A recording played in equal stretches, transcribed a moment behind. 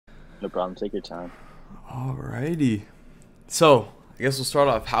No problem. Take your time. Alrighty. So, I guess we'll start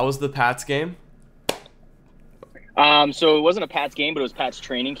off. How was the Pats game? So it wasn't a Pats game, but it was Pats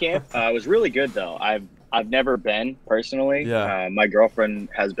training camp. It was really good though. I've never been personally. Yeah. My girlfriend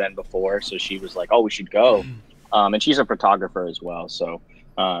has been before, so she was like, "Oh, we should go." And she's a photographer as well, so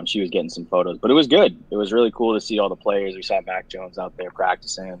she was getting some photos. But it was good. It was really cool to see all the players. We saw Mac Jones out there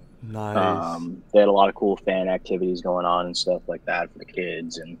practicing. Nice. They had a lot of cool fan activities going on and stuff like that for the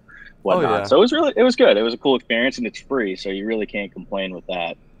kids and Oh whatnot. yeah. So it was good. It was a cool experience, and it's free, so you really can't complain with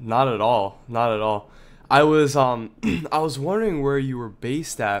that. Not at all. Not at all. I was I was wondering where you were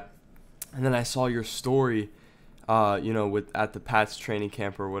based at, and then I saw your story, with at the Pats training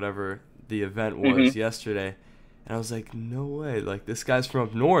camp or whatever the event was yesterday, and I was like, no way, like this guy's from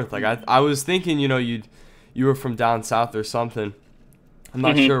up north. Like I was thinking, you were from down south or something. I'm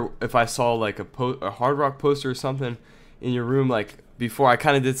not sure if I saw like a Hard Rock poster or something in your room like before. I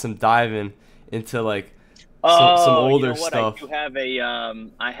kind of did some diving into like some Oh, you older know what? stuff. I do have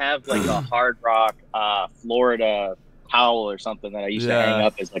I have like a Hard Rock, Florida towel or something that I used to hang Yeah.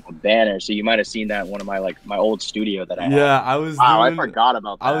 up as like a banner. So you might have seen that in one of my old studio that I had. Yeah, I was Wow, I doing forgot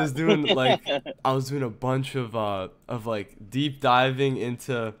about I was doing like that. I was doing a bunch of like deep diving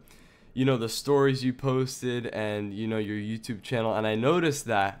into the stories you posted and your YouTube channel, and I noticed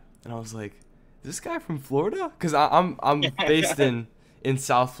that and I was like, is this guy from Florida? Cuz I'm based in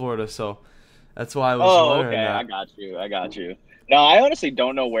South Florida, so that's why I was Oh, wondering okay. I that. got you. I got you. No, I honestly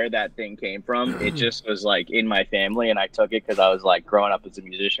don't know where that thing came from. It just was like in my family, and I took it because I was like growing up as a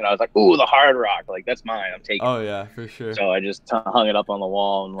musician. I was like, "Ooh, the Hard Rock! Like that's mine. I'm taking Oh it." yeah, for sure. So I just hung it up on the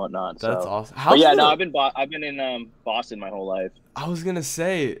wall and whatnot. That's So, awesome. but How's yeah, no, the I've been in Boston my whole life. I was going to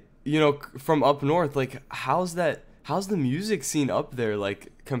say, from up north, like how's the music scene up there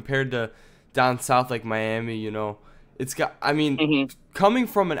like compared to down south like Miami? It's got I mean, Hmm. coming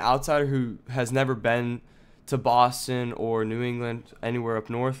from an outsider who has never been to Boston or New England, anywhere up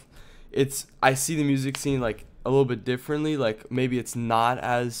north, I see the music scene like a little bit differently. Like maybe um it's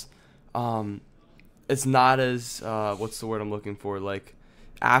not as what's the word I'm looking for? Like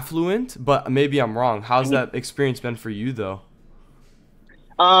affluent, but maybe I'm wrong. How's that experience been for you though?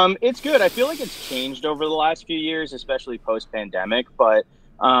 It's good. I feel like it's changed over the last few years, especially post pandemic. But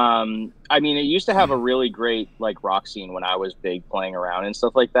I mean, it used to have a really great like rock scene when I was big playing around and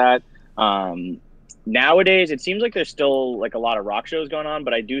stuff like that. Nowadays, it seems like there's still like a lot of rock shows going on,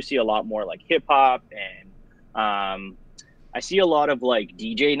 but I do see a lot more like hip hop and I see a lot of like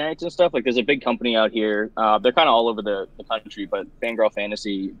DJ nights and stuff. Like there's a big company out here. They're kind of all over the country, but Fangirl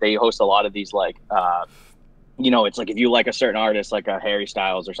Fantasy, they host a lot of these like it's like if you like a certain artist, like a Harry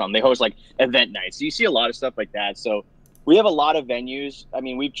Styles or something, they host like event nights. So you see a lot of stuff like that. So we have a lot of venues. I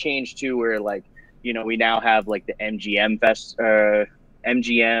mean, we've changed to where like, we now have like the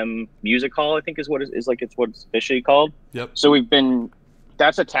MGM Music Hall, I think is what is like, it's what it's officially called. Yep. So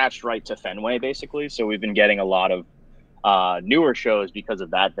that's attached right to Fenway basically. So we've been getting a lot of newer shows because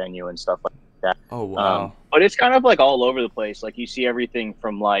of that venue and stuff like that. Oh wow. But it's kind of like all over the place. Like you see everything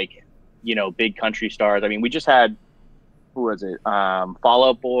from like, big country stars. I mean, we just had, who was it? Fall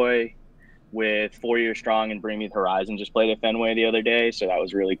Out Boy with 4 Year Strong and Bring Me the Horizon just played at Fenway the other day. So that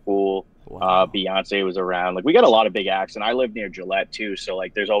was really cool. Wow. Beyonce was around. Like we got a lot of big acts, and I live near Gillette too. So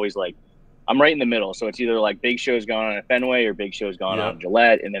like there's always like, I'm right in the middle. So it's either like big shows going on at Fenway or big shows going on Yep. at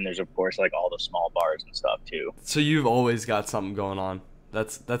Gillette. And then there's of course like all the small bars and stuff too. So you've always got something going on.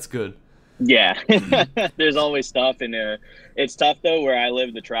 That's good. Yeah, there's always stuff, and it's tough though. Where I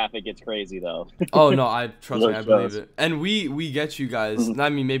live, the traffic gets crazy though. Oh no, I trust me, Those I believe shows. it. And we get you guys. Mhm. I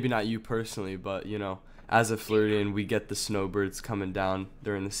mean, maybe not you personally, but as a Floridian, we get the snowbirds coming down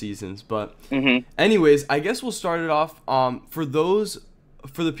during the seasons. But Mhm. anyways, I guess we'll start it off. For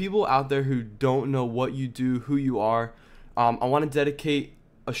the people out there who don't know what you do, who you are, I want to dedicate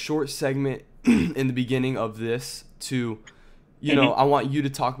a short segment in the beginning of this to, I want you to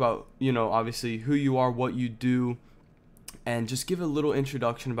talk about, obviously who you are, what you do, and just give a little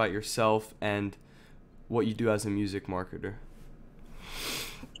introduction about yourself and what you do as a music marketer.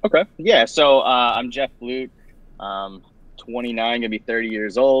 Okay. Yeah. So I'm Jeff Blute. 29, gonna be 30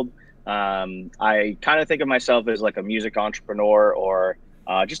 years old. I kind of think of myself as like a music entrepreneur or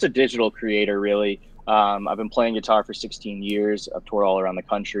just a digital creator, really. I've been playing guitar for 16 years. I've toured all around the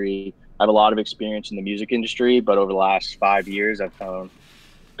country. I have a lot of experience in the music industry, but over the last 5 years, I've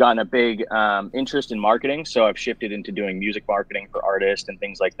gotten a big interest in marketing. So I've shifted into doing music marketing for artists and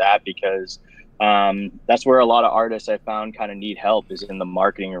things like that because that's where a lot of artists I found kind of need help is in the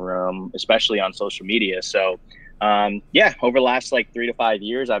marketing room, especially on social media. So yeah, over the last like 3 to 5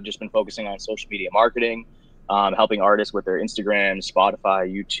 years, I've just been focusing on social media marketing, helping artists with their Instagram,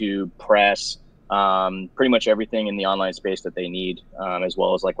 Spotify, YouTube, press, pretty much everything in the online space that they need, as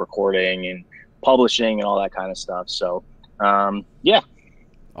well as like recording and publishing and all that kind of stuff. So, yeah.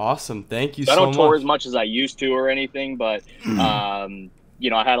 Awesome. Thank you So I so don't tour much. as much as I used to or anything, but I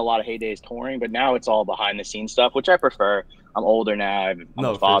had a lot of heydays touring, but now it's all behind the scenes stuff, which I prefer. I'm older now. I'm a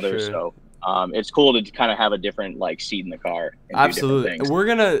No, for father, sure. so it's cool to kind of have a different like seat in the car and do different Absolutely. things. We're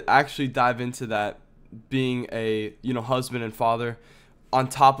gonna actually dive into that, being a husband and father on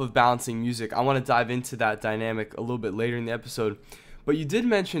top of balancing music. I want to dive into that dynamic a little bit later in the episode. But you did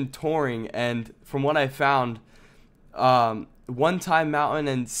mention touring, and from what I found, One Time Mountain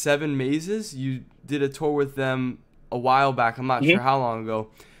and Seven Mazes, you did a tour with them a while back. I'm not sure how long ago,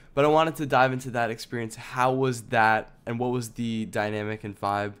 but I wanted to dive into that experience. How was that, and what was the dynamic and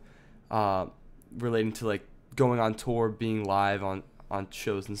vibe relating to like going on tour, being live on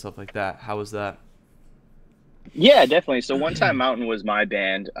shows and stuff like that? How was that? Yeah, definitely. So One Time Mountain was my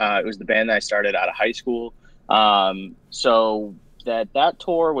band. It was the band that I started out of high school. So that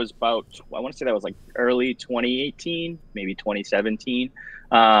tour was about, I want to say that was like early 2018, maybe 2017.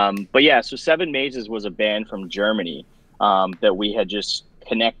 But yeah, so Seven Mazes was a band from Germany that we had just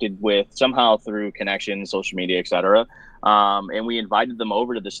connected with somehow through connections, social media, etc. And we invited them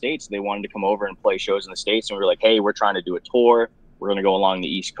over to the States. They wanted to come over and play shows in the States. And we were like, hey, we're trying to do a tour. We're going to go along the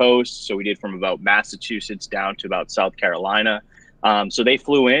East Coast. So we did from about Massachusetts down to about South Carolina. So they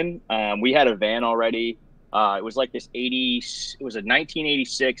flew in. We had a van already. It was like it was a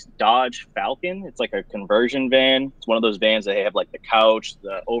 1986 Dodge Falcon. It's like a conversion van. It's one of those vans that have like the couch,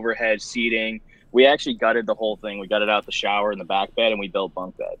 the overhead seating. We actually gutted the whole thing. We gutted out the shower and the back bed, and we built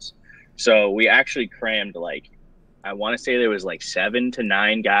bunk beds. So we actually crammed I want to say there was like 7 to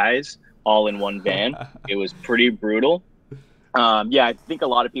 9 guys all in one van. It was pretty brutal. Yeah, I think a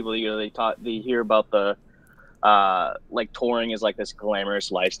lot of people, they hear about the like touring is like this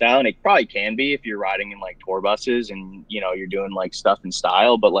glamorous lifestyle, and it probably can be if you're riding in like tour buses and you're doing like stuff in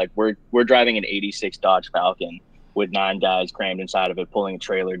style. But like we're driving an '86 Dodge Falcon with 9 guys crammed inside of it, pulling a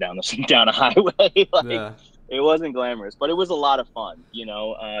trailer down a highway. Like Yeah. it wasn't glamorous, but it was a lot of fun.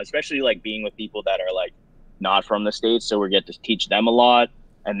 Especially like being with people that are like not from the States, so we get to teach them a lot.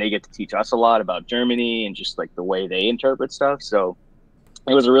 And they get to teach us a lot about Germany and just like the way they interpret stuff. So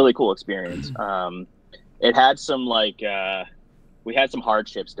it was a really cool experience. It had some we had some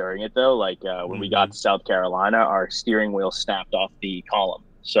hardships during it though. Like when we got to South Carolina, our steering wheel snapped off the column.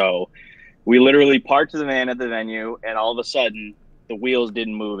 So we literally parked the van at the venue, and all of a sudden the wheels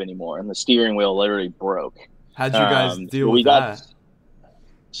didn't move anymore, and the steering wheel literally broke. How'd you guys deal with that?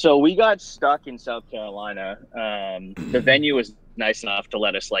 So we got stuck in South Carolina. The venue was nice enough to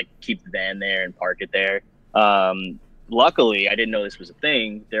let us like keep the van there and park it there. Luckily, I didn't know this was a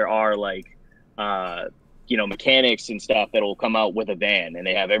thing. There are like, mechanics and stuff that will come out with a van, and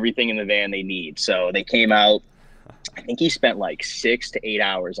they have everything in the van they need. So they came out. I think he spent like 6 to 8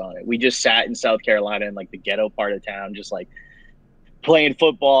 hours on it. We just sat in South Carolina in like the ghetto part of town, just like playing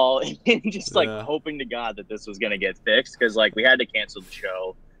football and just like hoping to God that this was going to get fixed. Cause like we had to cancel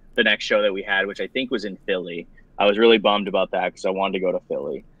the next show that we had, which I think was in Philly. I was really bummed about that because I wanted to go to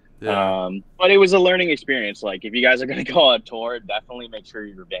Philly. Yeah. But it was a learning experience. Like if you guys are going to go on tour, definitely make sure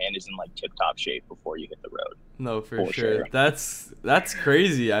your van is in like tip top shape before you hit the road. No, for sure. That's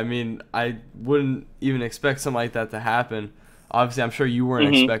crazy. I mean, I wouldn't even expect something like that to happen. Obviously, I'm sure you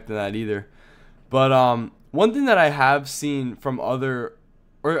weren't expecting that either. But one thing that I have seen from or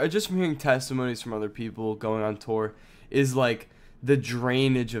just from hearing testimonies from other people going on tour is like the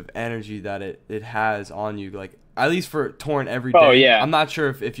drainage of energy that it has on you, like at least for touring every day. Oh yeah. I'm not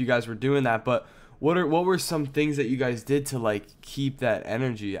sure if you guys were doing that, but what were some things that you guys did to like keep that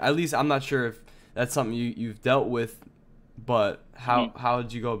energy? At least I'm not sure if that's something you've dealt with, but how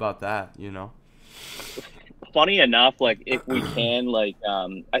did you go about that, Funny enough, like if we can, like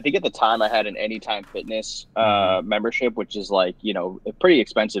I think at the time I had an Anytime Fitness membership, which is like a pretty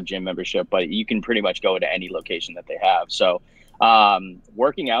expensive gym membership, but you can pretty much go to any location that they have. So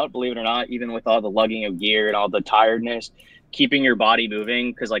working out, believe it or not, even with all the lugging of gear and all the tiredness, keeping your body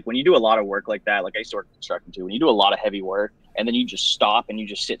moving, because like when you do a lot of work like that, like I used to work construction too, when you do a lot of heavy work and then you just stop and you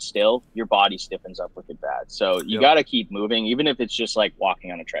just sit still, your body stiffens up wicked bad. So you got to keep moving, even if it's just like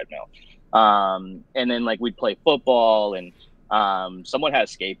walking on a treadmill. And then like we'd play football, and someone had a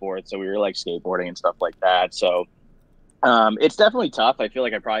skateboard, so we were like skateboarding and stuff like that. So it's definitely tough. I feel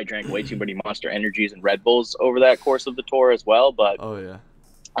like I probably drank way too many Monster Energies and Red Bulls over that course of the tour as well. But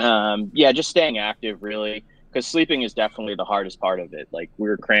just staying active really, because sleeping is definitely the hardest part of it. Like we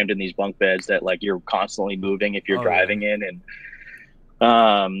were crammed in these bunk beds that like you're constantly moving if you're driving in,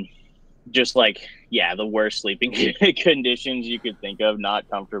 and just like, yeah, the worst sleeping conditions you could think of, not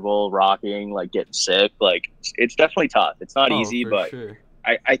comfortable, rocking, like getting sick. Like it's definitely tough. It's not Oh, easy, for but sure.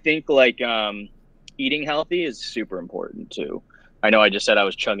 I think like eating healthy is super important too. I know I just said I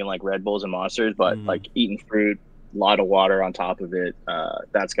was chugging like Red Bulls and Monsters, but Mm. like eating fruit, a lot of water on top of it,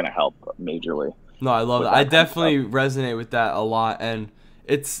 that's gonna help majorly No, I love with that. I that kind of stuff. definitely resonate with that a lot, and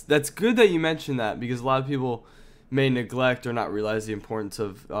that's good that you mentioned that because a lot of people may neglect or not realize the importance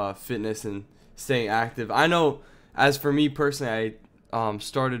of fitness and staying active. I know, as for me personally, I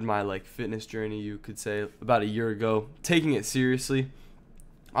started my like fitness journey, you could say, about a year ago, taking it seriously.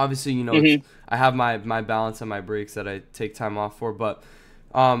 Obviously, it's Hmm. I have my balance and my breaks that I take time off for, but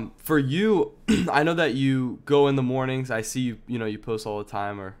for you, I know that you go in the mornings. I see you post all the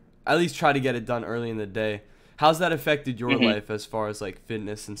time, or at least try to get it done early in the day. How's that affected your Hmm. life as far as like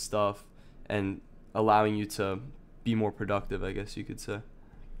fitness and stuff, and allowing you to be more productive, I guess you could say.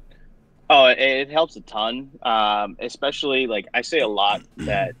 Oh, it helps a ton. Especially like I say a lot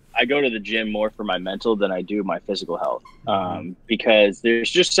that I go to the gym more for my mental than I do my physical health. Hmm. Because there's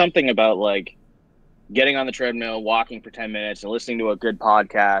just something about like getting on the treadmill, walking for 10 minutes, and listening to a good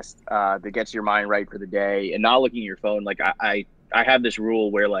podcast that gets your mind right for the day, and not looking at your phone. Like I have this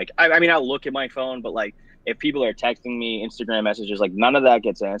rule where like I mean I'll look at my phone, but like if people are texting me Instagram messages, like none of that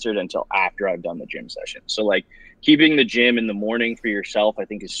gets answered until after I've done the gym session. So like keeping the gym in the morning for yourself, I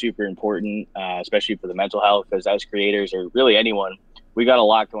think is super important, especially for the mental health, because as creators or really anyone, we got a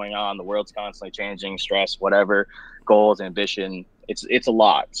lot going on. The world's constantly changing, stress, whatever, goals, ambition. It's a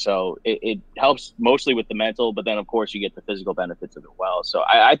lot. So it helps mostly with the mental, but then of course you get the physical benefits of it well. So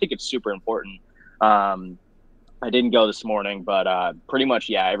I think it's super important. Um, I didn't go this morning, but pretty much,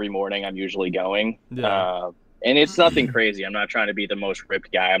 yeah, every morning I'm usually going. Yeah. And it's nothing crazy. I'm not trying to be the most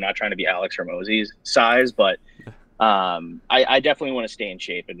ripped guy. I'm not trying to be Alex Hormozi's size, but I definitely want to stay in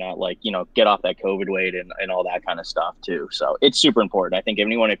shape and not like, get off that COVID weight and all that kind of stuff too. So it's super important. I think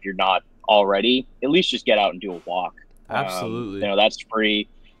anyone, if you're not already, at least just get out and do a walk. Absolutely. That's free.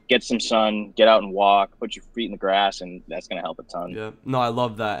 Get some sun, get out and walk, put your feet in the grass, and that's going to help a ton. Yeah. No, I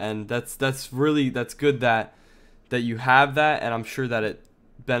love that, and that's good that you have that, and I'm sure that it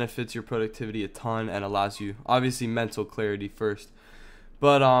benefits your productivity a ton and allows you obviously mental clarity first.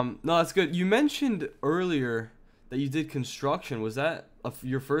 But no, that's good. You mentioned earlier that you did construction. Was that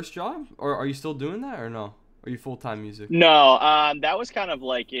your first job, or are you still doing that, or no? Are you full time music? No, that was kind of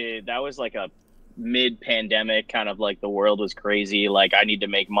like that was like a mid-pandemic kind of like the world was crazy. Like I need to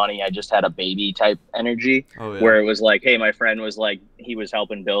make money. I just had a baby type energy Oh yeah. where it was like, hey, my friend was like, he was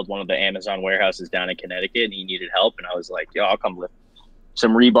helping build one of the Amazon warehouses down in Connecticut, and he needed help, and I was like, yo, I'll come lift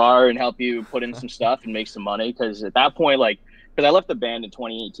some rebar and help you put in some stuff and make some money. Because at that point, like, because I left the band in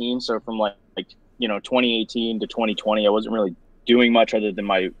 2018, so from like 2018 to 2020, I wasn't really doing much other than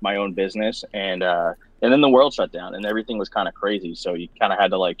my own business, and then the world shut down and everything was kind of crazy. So you kind of had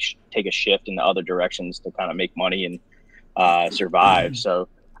to like take a shift in the other directions to kind of make money and survive. So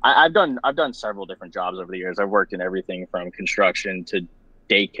I've done several different jobs over the years. I've worked in everything from construction to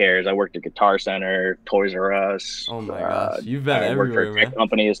daycares. I worked at Guitar Center, Toys R Us. Oh my gosh, you've been I worked for a everywhere, tech man.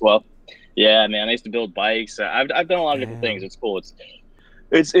 company as well. Yeah, man. I used to build bikes. I've done a lot of different things. Damn. It's cool.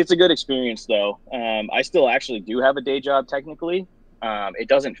 It's a good experience though. I still actually do have a day job technically. It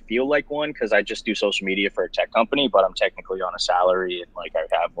doesn't feel like one because I just do social media for a tech company, but I'm technically on a salary and like I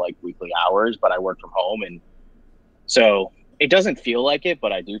have like weekly hours, but I work from home, and so it doesn't feel like it,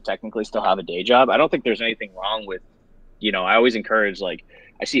 but I do technically still have a day job. I don't think there's anything wrong with, I always encourage like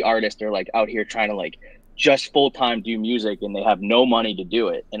I see artists, they're like out here trying to like just full time do music and they have no money to do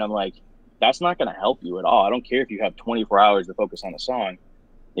it. And I'm like, that's not going to help you at all. I don't care if you have 24 hours to focus on a song.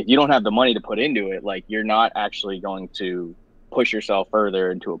 If you don't have the money to put into it, like you're not actually going to push yourself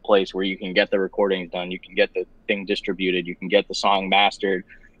further into a place where you can get the recordings done, you can get the thing distributed, you can get the song mastered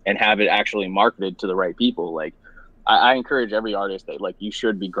and have it actually marketed to the right people. Like I encourage every artist that like you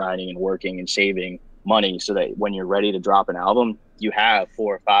should be grinding and working and saving money so that when you're ready to drop an album, you have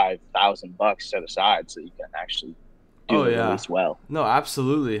 4 or 5 thousand bucks set aside so you can actually do Oh the yeah. release well. No,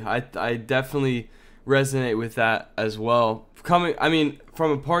 absolutely. I definitely resonate with that as well. I mean,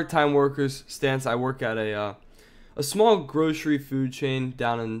 from a part-time worker's stance, I work at a small grocery food chain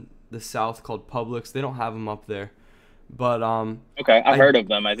down in the south called Publix. They don't have them up there, but Okay, I've I heard of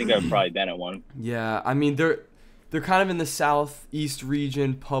them. I think I've probably been at one. yeah, I mean they're kind of in the southeast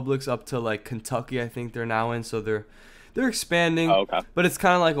region. Publix up to like Kentucky, I think they're now in. So they're expanding, Oh, okay. but it's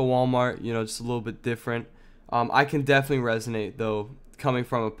kind of like a Walmart, just a little bit different. I can definitely resonate though, coming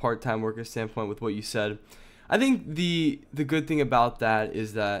from a part-time worker standpoint with what you said. I think the good thing about that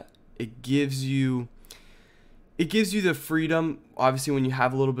is that it gives you it gives you the freedom, obviously, when you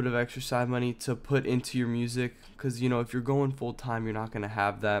have a little bit of extra side money to put into your music, because, you know, if you're going full time, you're not going to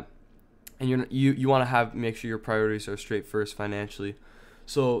have that, and you want to have, make sure your priorities are straight first financially,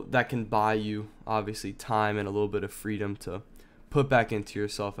 so that can buy you obviously time and a little bit of freedom to put back into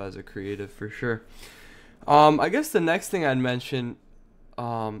yourself as a creative, for sure. I guess the next thing I'd mention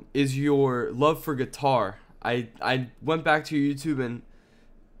is your love for guitar. I went back to your YouTube and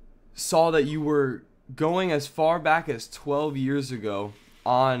saw that you were going as far back as 12 years ago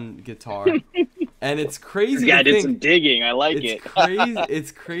on guitar. And it's crazy Yeah, to I did think, some digging. I like it's it. crazy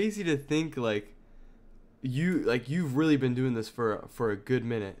it's crazy to think you've really been doing this for a good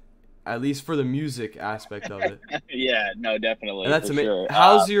minute, at least for the music aspect of it. Yeah, no, definitely. And that's for amazing. sure.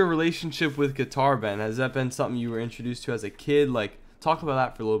 How's your relationship with guitar been? Has that been something you were introduced to as a kid? Like, talk about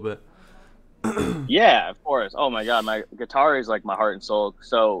that for a little bit. Yeah, of course. Oh my God, my guitar is like my heart and soul.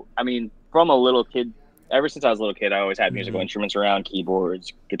 So, I mean, from a little kid, ever since I was a little kid, I always had musical instruments around,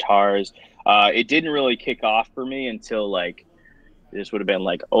 keyboards, guitars. It didn't really kick off for me until like this would have been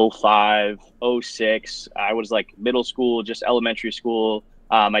like '05, '06. I was like middle school, just elementary school.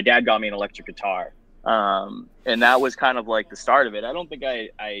 My dad got me an electric guitar, and that was kind of like the start of it. I don't think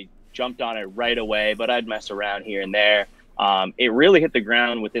I jumped on it right away, but I'd mess around here and there. It really hit the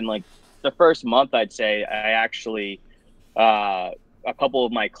ground within like the first month, I'd say. I actually, a couple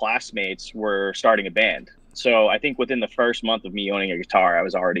of my classmates were starting a band. So I think within the first month of me owning a guitar, I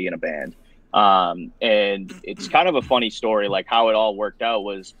was already in a band. And it's kind of a funny story. Like how it all worked out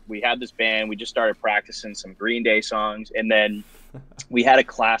was we had this band, we just started practicing some Green Day songs. And then we had a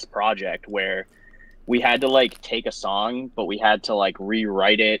class project where we had to like take a song, but we had to like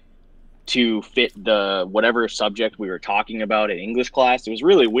rewrite it to fit the whatever subject we were talking about in English class. It was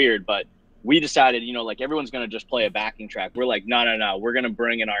really weird, but we decided, you know, like everyone's going to just play a backing track. We're like, no, we're going to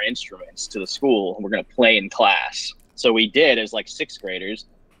bring in our instruments to the school and we're going to play in class. So we did as like sixth graders,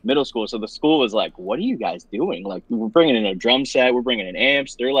 middle school. So the school was like, what are you guys doing? Like, we're bringing in a drum set, we're bringing in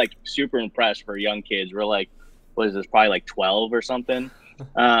amps. They're like super impressed for young kids. We're like, what is this, probably like 12 or something?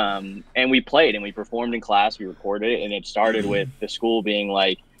 And we played and we performed in class, we recorded it, and it started with the school being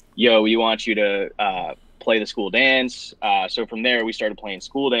like, yo, we want you to play the school dance. So from there, we started playing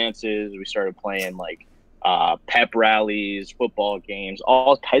school dances. We started playing like pep rallies, football games,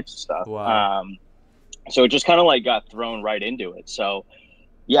 all types of stuff. Wow. So it just kind of like got thrown right into it. So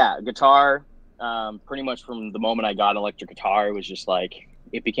yeah, guitar, pretty much from the moment I got an electric guitar, it was just like,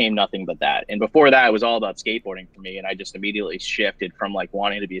 it became nothing but that. And before that, it was all about skateboarding for me. And I just immediately shifted from like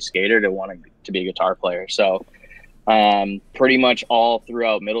wanting to be a skater to wanting to be a guitar player. So pretty much all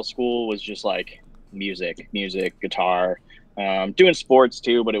throughout middle school was just like music, guitar, doing sports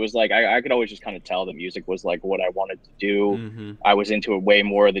too, but it was like I could always just kind of tell that music was like what I wanted to do. I was into it way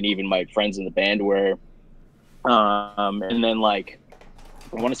more than even my friends in the band were. And then like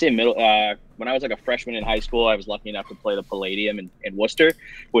I want to say when I was like a freshman in high school, I was lucky enough to play the Palladium in Worcester,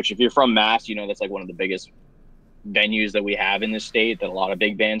 which if you're from Mass, you know, that's like one of the biggest venues that we have in this state that a lot of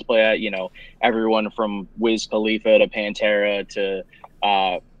big bands play at. You know, everyone from Wiz Khalifa to Pantera to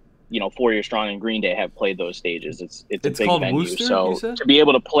 4 Year Strong and Green Day have played those stages. It's a big venue. Worcester, so to be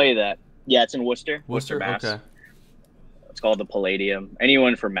able to play that, yeah, it's in Worcester, Mass. Okay. It's called the Palladium.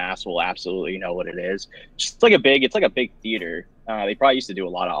 Anyone from Mass will absolutely know what it is. It's like a big theater. They probably used to do a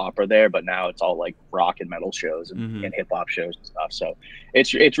lot of opera there, but now it's all like rock and metal shows and hip hop shows and stuff. So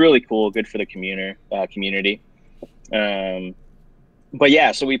it's really cool, good for the community. But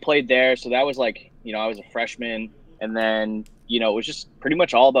yeah, so we played there. So that was like, you know, I was a freshman, and then, you know, it was just pretty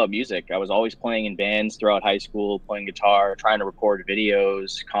much all about music. I was always playing in bands throughout high school, playing guitar, trying to record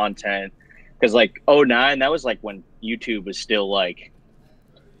videos, content. Because like '09, that was like when YouTube was still like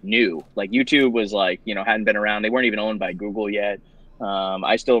new. Like YouTube was like, you know, hadn't been around. They weren't even owned by Google yet.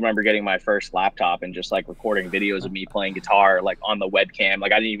 I still remember getting my first laptop and just like recording videos of me playing guitar like on the webcam.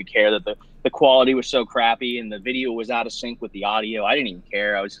 Like I didn't even care that the quality was so crappy and the video was out of sync with the audio. I didn't even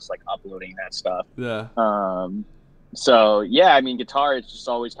care. I was just like uploading that stuff. Yeah. So yeah, I mean, guitar has just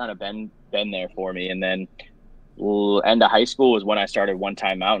always kind of been there for me. And then end of high school was when I started One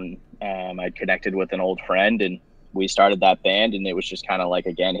Time Mountain. I connected with an old friend and we started that band, and it was just kind of like,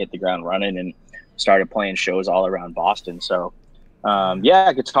 again, hit the ground running and started playing shows all around Boston. So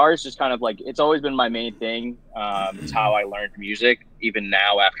yeah, guitar is just kind of like, it's always been my main thing. It's how I learned music, even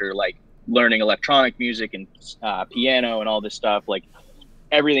now after like learning electronic music and piano and all this stuff. Like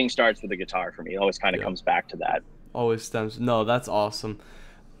everything starts with the guitar for me. It always kind of comes back to that. Always stems. No, that's awesome.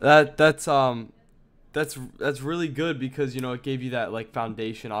 That's really good because, you know, it gave you that like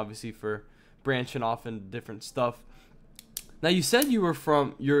foundation, obviously, for branching off into different stuff. Now, you said you're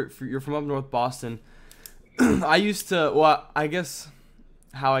from up north Boston. I used to, well, I guess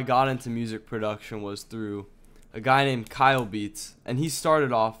how I got into music production was through a guy named Kyle Beats, and he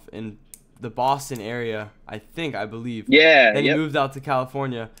started off in the Boston area, I believe. Yeah, Then he yep. moved out to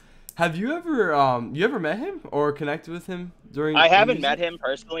California. Have you ever met him or connected with him during I in haven't music? met him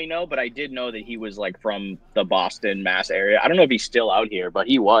personally, no, but I did know that he was like from the Boston, Mass area. I don't know if he's still out here, but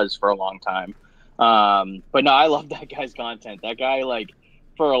he was for a long time. But no, I love that guy's content. That guy, like,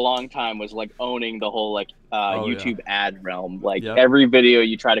 for a long time was like owning the whole like Oh yeah. YouTube ad realm. Like Yep. every video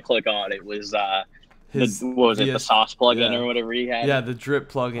you try to click on, it was the His what was it, the VS, sauce plugin yeah. or whatever he had. Yeah, the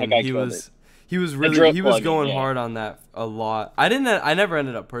drip That plugin. guy killed it. The He drip was plugin, going yeah. hard on that a lot. I never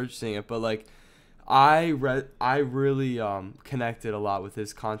ended up purchasing it, but like I really connected a lot with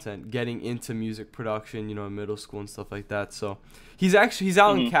his content, getting into music production, you know, in middle school and stuff like that. So he's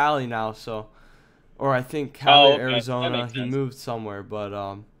out in Hmm. Cali now, so or I think Cali, Oh, okay, that Arizona. makes He sense. moved somewhere, but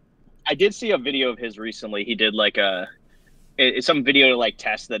I did see a video of his recently. He did like it's some video to like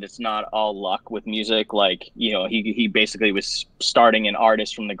test that it's not all luck with music. Like, you know, he basically was starting an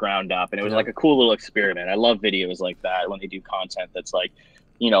artist from the ground up, and it was yeah. like a cool little experiment. I love videos like that when they do content that's like,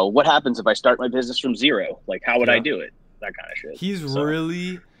 you know, what happens if I start my business from zero? Like, how would I Yeah. do it? That kind of shit. He's So,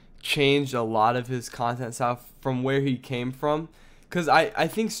 really changed a lot of his content stuff from where he came from. Because I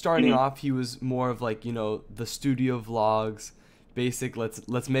think starting mhm. off, he was more of like, you know, the studio vlogs, basic,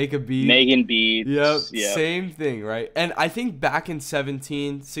 let's make a beat. Megan Yep, Beats. Yep. same thing, right? And I think back in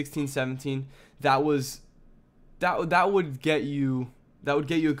 16, 17, that was that would get you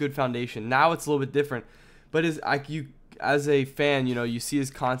a good foundation. Now it's a little bit different. But as a fan, you know, you see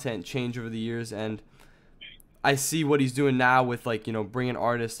his content change over the years, and I see what he's doing now with, like, you know, bringing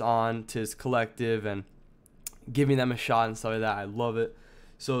artists on to his collective and giving them a shot and stuff like that. I love it.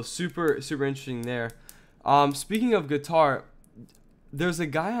 So super interesting there. Speaking of guitar, there's a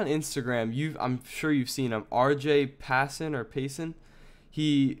guy on Instagram. I'm sure you've seen him, RJ Payson.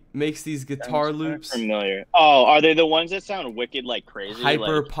 He makes these guitar Sounds kinda loops, familiar. Oh, are they the ones that sound wicked like crazy? hyper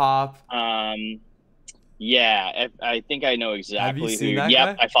Like, pop. um, yeah, I think I know Have you exactly who seen you're. that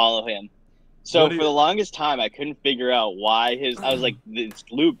Yep, guy? I follow him. What So do for you? the longest time, I couldn't figure out why I was like, this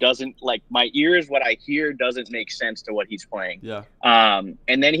loop doesn't, like, my ears, what I hear doesn't make sense to what he's playing. Yeah. And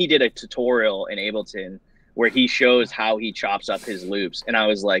then he did a tutorial in Ableton where he shows how he chops up his loops. And I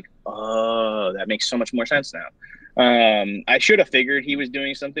was like, oh, that makes so much more sense now. I should have figured he was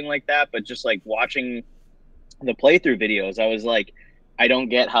doing something like that, but just like watching the playthrough videos, I was like, I don't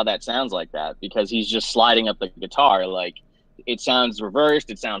get how that sounds like that, because he's just sliding up the guitar. Like, it sounds reversed,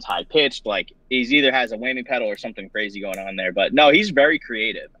 it sounds high pitched. Like, he's either has a whammy pedal or something crazy going on there. But no, he's very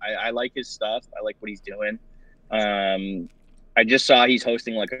creative. I like his stuff. I like what he's doing. I just saw he's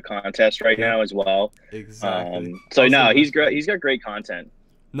hosting like a contest right Yep. now as well. Exactly. I So was no, thinking the he's same great. thing. He's got great content.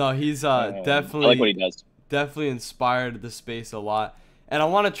 No, he's I like what he does. definitely inspired the space a lot, and I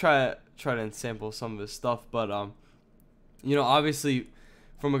want to try to sample some of his stuff. But you know, obviously,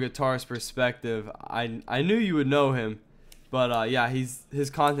 from a guitarist perspective, I knew you would know him, but yeah, his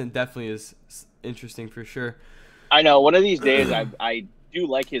content definitely is interesting for sure. I know. One of these days, I do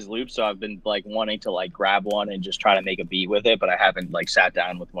like his loops, so I've been like wanting to like grab one and just try to make a beat with it, but I haven't like sat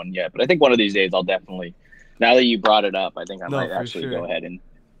down with one yet. But I think one of these days I'll definitely. Now that you brought it up, I think I No, might for actually sure. go ahead and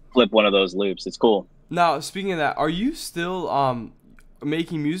flip one of those loops. It's cool. Now, speaking of that, are you still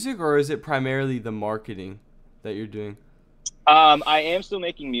making music, or is it primarily the marketing that you're doing? I am still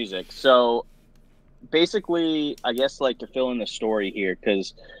making music. So basically, I guess like to fill in the story here,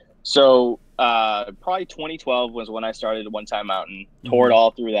 because probably 2012 was when I started One Time Mountain, toured Mhm.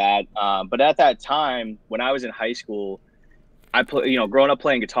 all through that. But at that time, when I was in high school, I play, you know, growing up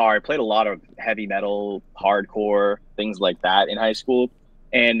playing guitar, I played a lot of heavy metal, hardcore, things like that in high school.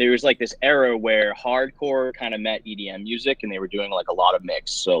 And there was like this era where hardcore kind of met EDM music, and they were doing like a lot of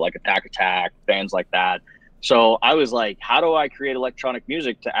mix. So like Attack, bands like that. So I was like, how do I create electronic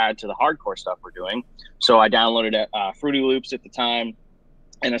music to add to the hardcore stuff we're doing? So I downloaded Fruity Loops at the time,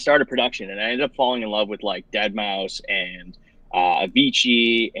 and I started production, and I ended up falling in love with like Dead Mouse and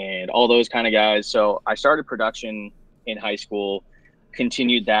Avicii and all those kind of guys. So I started production in high school,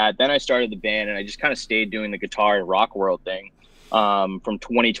 continued that. Then I started the band, and I just kind of stayed doing the guitar and rock world thing. From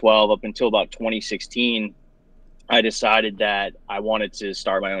 2012 up until about 2016, I decided that I wanted to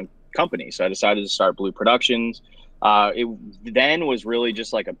start my own company. So I decided to start Blue Productions. It then was really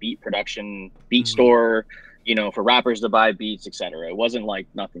just like a beat production, beat Mhm. store, you know, for rappers to buy beats, etc. It wasn't like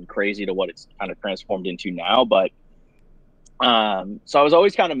nothing crazy to what it's kind of transformed into now, but so I was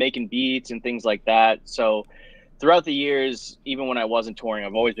always kind of making beats and things like that. So throughout the years, even when I wasn't touring,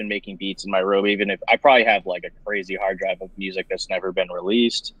 I've always been making beats in my room, even if I probably have like a crazy hard drive of music that's never been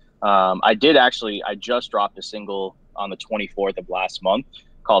released. I just dropped a single on the 24th of last month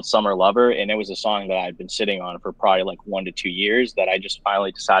called Summer Lover. And it was a song that I'd been sitting on for probably like 1 to 2 years that I just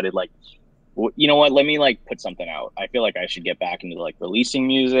finally decided like, you know what, let me like put something out. I feel like I should get back into like releasing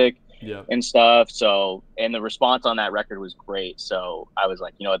music Yeah. and stuff. So, and the response on that record was great. So I was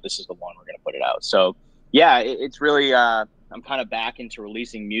like, you know what, this is the one, we're going to put it out. So yeah, it's really, I'm kind of back into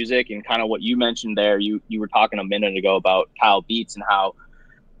releasing music, and kind of what you mentioned there. You were talking a minute ago about Kyle Beats and how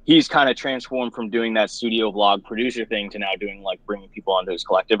he's kind of transformed from doing that studio vlog producer thing to now doing like bringing people onto his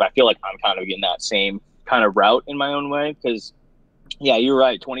collective. I feel like I'm kind of getting that same kind of route in my own way, because yeah, you're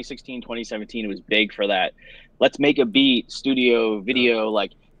right. 2016, 2017, it was big for that. Let's make a beat studio video,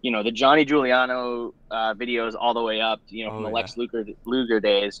 like, you know, the Johnny Giuliano videos all the way up, you know, from the Lex Luger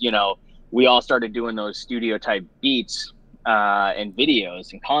days. You know, we all started doing those studio type beats and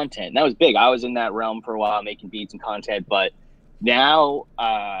videos and content. And that was big. I was in that realm for a while, making beats and content. But now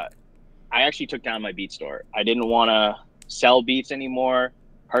I actually took down my beat store. I didn't want to sell beats anymore.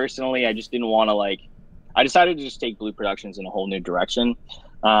 Personally, I just didn't want to like, I decided to just take Blue Productions in a whole new direction,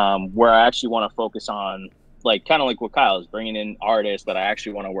 where I actually want to focus on, like, kind of like what Kyle is bringing in artists that I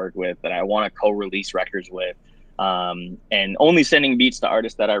actually want to work with, that I want to co-release records with, and only sending beats to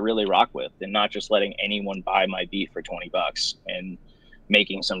artists that I really rock with, and not just letting anyone buy my beat for $20 and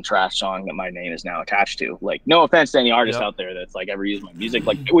making some trash song that my name is now attached to. Like, no offense to any artist out there that's like ever used my music.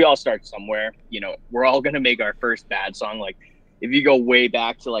 Like, we all start somewhere, you know, we're all going to make our first bad song. Like, if you go way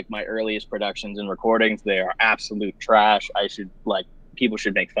back to like my earliest productions and recordings, they are absolute trash. People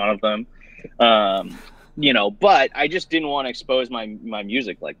should make fun of them. You know, but I just didn't want to expose my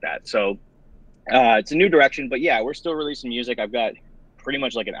music like that. So it's a new direction, but yeah, we're still releasing music. I've got pretty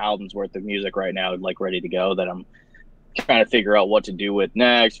much like an album's worth of music right now, like ready to go, that I'm trying to figure out what to do with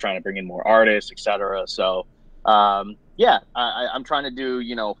next, trying to bring in more artists, etc. So yeah, I'm trying to do,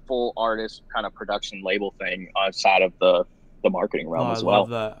 you know, full artist kind of production label thing outside of the marketing realm as well.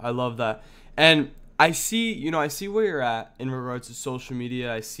 I love that. And I see where you're at in regards to social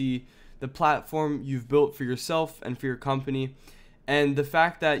media. I see the platform you've built for yourself and for your company, and the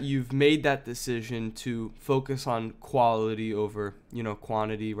fact that you've made that decision to focus on quality over, you know,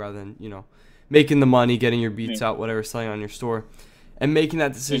 quantity, rather than, you know, making the money, getting your beats out, whatever, selling on your store, and making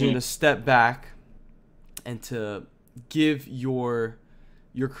that decision to step back and to give your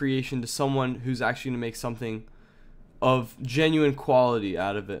creation to someone who's actually going to make something of genuine quality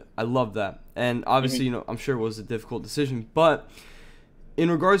out of it. I love that. And obviously, you know, I'm sure it was a difficult decision, but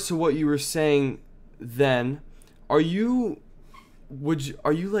in regards to what you were saying then, are you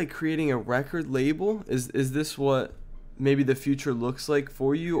like creating a record label? Is this what maybe the future looks like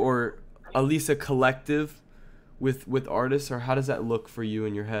for you, or at least a collective with artists, or how does that look for you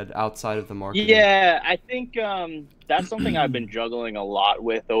in your head outside of the marketing? Yeah, I think that's something I've been juggling a lot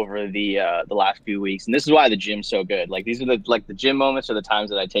with over the last few weeks, and this is why the gym's so good. Like, these are the gym moments are the times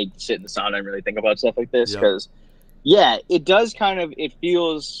that I take to sit in the sauna and really think about stuff like this, because yeah, it does it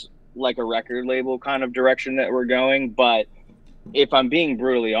feels like a record label kind of direction that we're going. But if I'm being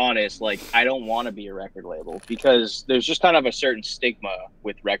brutally honest, like, I don't want to be a record label, because there's just kind of a certain stigma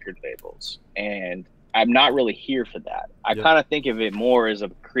with record labels, and I'm not really here for that. I kind of think of it more as a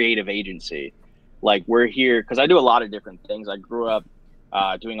creative agency. Like, we're here because I do a lot of different things. I grew up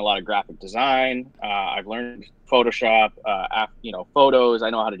doing a lot of graphic design. I've learned Photoshop, you know, photos. I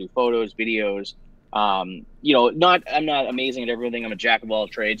know how to do photos, videos. You know, I'm not amazing at everything. I'm a jack of all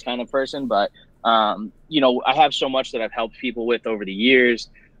trades kind of person, but you know, I have so much that I've helped people with over the years,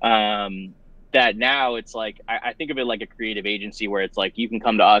 that now it's like, I think of it like a creative agency, where it's like, you can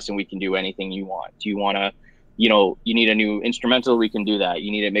come to us and we can do anything you want. Do you want to, you know, you need a new instrumental, we can do that.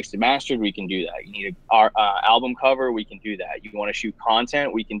 You need it mixed and mastered, we can do that. You need our album cover, we can do that. You want to shoot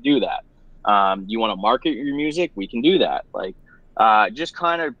content, we can do that. You want to market your music, we can do that. Like, just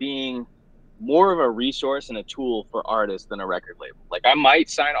kind of being more of a resource and a tool for artists than a record label. Like, I might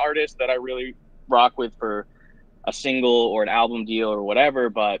sign artists that I really rock with for a single or an album deal or whatever,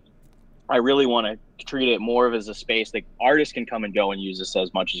 but I really want to treat it more of as a space that artists can come and go and use this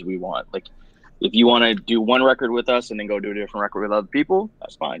as much as we want. Like, if you want to do one record with us and then go do a different record with other people,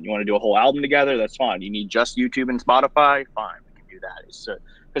 that's fine. You want to do a whole album together, that's fine. You need just YouTube and Spotify, fine, we can do that. It's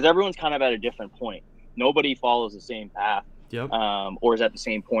because everyone's kind of at a different point. Nobody follows the same path, or is at the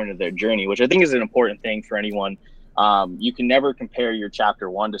same point of their journey, which I think is an important thing for anyone. You can never compare your chapter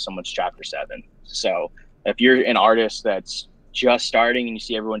 1 to someone's chapter 7. So if you're an artist that's just starting and you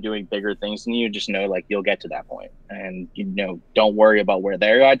see everyone doing bigger things than you, just know, like, you'll get to that point, and, you know, don't worry about where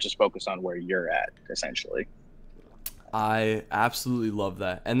they're at, just focus on where you're at, essentially. I absolutely love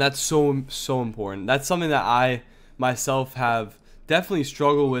that, and that's so important. That's something that I myself have definitely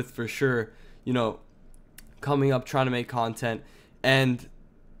struggle with for sure, you know, coming up trying to make content. And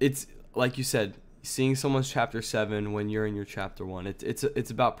it's like you said, seeing someone's chapter 7 when you're in your chapter 1. It's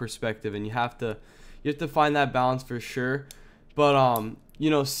about perspective, and you have to find that balance for sure. But you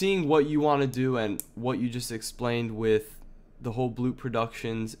know, seeing what you want to do and what you just explained with the whole Bloop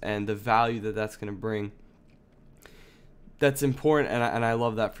Productions and the value that that's going to bring, that's important. And I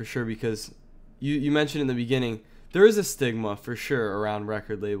love that for sure, because you mentioned in the beginning, there is a stigma for sure around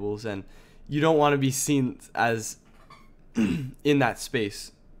record labels, and you don't want to be seen as in that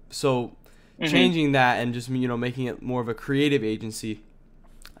space. So changing that and just, you know, making it more of a creative agency,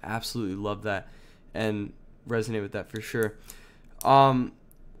 I absolutely love that and resonate with that for sure.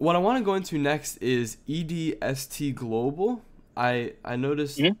 What I want to go into next is EDST Global. I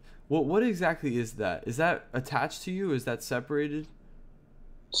noticed, what exactly is that? Is that attached to you? Is that separated?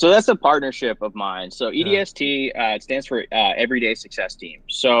 So that's a partnership of mine. So EDST, it stands for Everyday Success Team.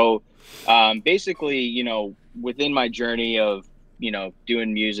 So basically, you know, within my journey of, you know,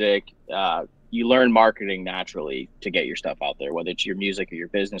 doing music, you learn marketing naturally to get your stuff out there, whether it's your music or your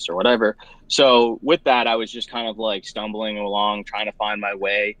business or whatever. So with that, I was just kind of like stumbling along, trying to find my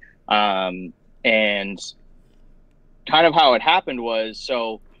way. And kind of how it happened was,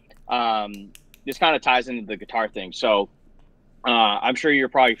 so this kind of ties into the guitar thing. So I'm sure you're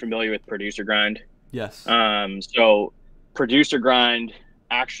probably familiar with Producer Grind. Yes. So Producer Grind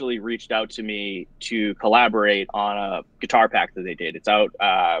actually reached out to me to collaborate on a guitar pack that they did. It's out,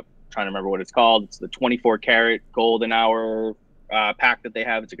 trying to remember what it's called. It's the 24 karat golden hour pack that they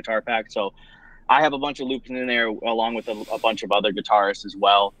have. It's a guitar pack. So I have a bunch of loops in there along with a bunch of other guitarists as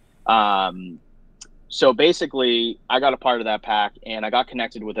well. So basically I got a part of that pack, and I got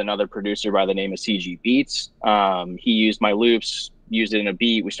connected with another producer by the name of CG Beats. He used my loops, used it in a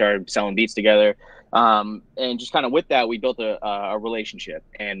beat. We started selling beats together. And just kind of with that, we built a relationship,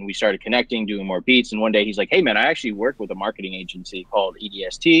 and we started connecting, doing more beats. And one day he's like, "Hey man, I actually work with a marketing agency called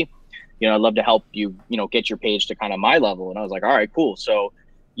EDST. You know, I'd love to help you, you know, get your page to kind of my level." And I was like, "All right, cool." So,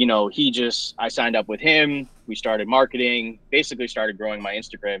 you know, I signed up with him. We started marketing, basically started growing my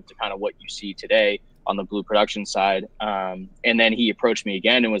Instagram to kind of what you see today on the Blue Production side. And then he approached me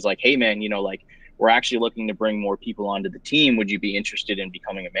again and was like, "Hey man, you know, like, we're actually looking to bring more people onto the team. Would you be interested in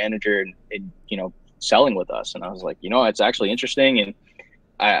becoming a manager and you know, selling with us?" And I was like, you know, it's actually interesting. And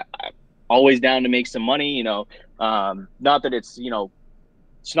I'm always down to make some money, you know, not that it's, you know,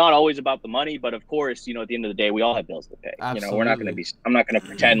 it's not always about the money, but of course, you know, at the end of the day, we all have bills to pay. Absolutely. You know, I'm not going to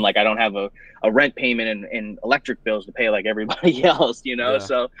pretend like I don't have a rent payment and electric bills to pay like everybody else, you know? Yeah.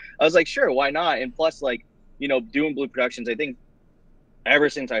 So I was like, sure, why not? And plus, like, you know, doing Blue Productions, I think ever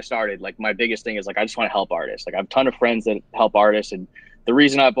since I started, like, my biggest thing is like, I just want to help artists. Like, I have a ton of friends that help artists. And the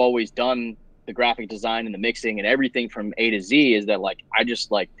reason I've always done the graphic design and the mixing and everything from A to Z is that, like, I just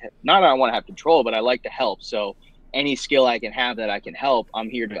like, not that I want to have control, but I like to help. So any skill I can have that I can help, I'm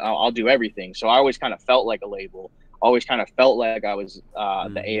here to, I'll do everything. So I always kind of felt like a label, always kind of felt like I was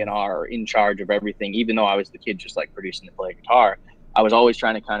the A&R or in charge of everything, even though I was the kid just like producing and playing guitar. I was always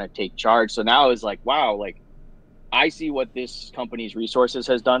trying to kind of take charge. So now it's like, wow, like, I see what this company's resources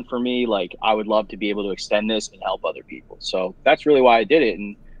has done for me. Like, I would love to be able to extend this and help other people. So that's really why I did it.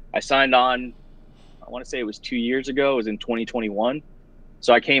 And I signed on, I want to say it was 2 years ago. It was in 2021.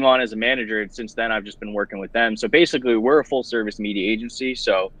 So I came on as a manager, and since then I've just been working with them. So basically we're a full service media agency.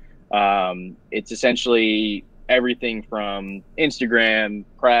 So it's essentially everything from Instagram,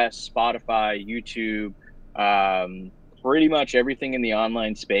 press, Spotify, YouTube, pretty much everything in the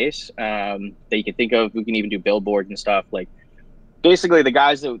online space that you can think of. We can even do billboards and stuff. Like, basically the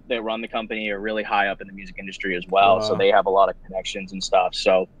guys that run the company are really high up in the music industry as well. Wow. So they have a lot of connections and stuff.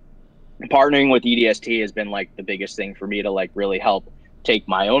 So partnering with EDST has been like the biggest thing for me to like really help take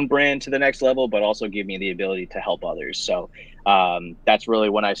my own brand to the next level, but also give me the ability to help others. So that's really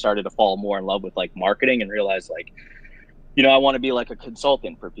when I started to fall more in love with like marketing and realize, like, you know, I want to be like a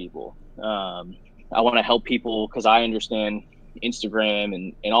consultant for people. I want to help people because I understand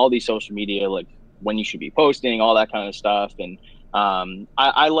Instagram and all these social media, like when you should be posting, all that kind of stuff. And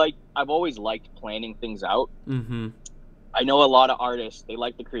I've always liked planning things out. Mm-hmm. I know a lot of artists, they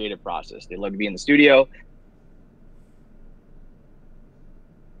like the creative process. They love to be in the studio.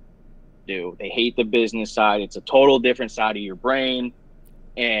 They hate the business side. It's a total different side of your brain.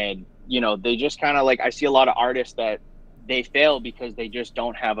 And, you know, they just kind of like, I see a lot of artists that they fail because they just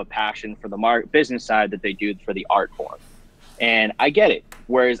don't have a passion for the business side that they do for the art form. And I get it.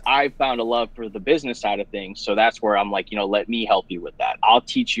 Whereas I found a love for the business side of things. So that's where I'm like, you know, let me help you with that. I'll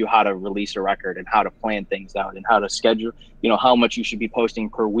teach you how to release a record and how to plan things out and how to schedule, you know, how much you should be posting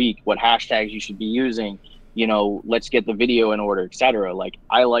per week, what hashtags you should be using, let's get the video in order, etc. Like,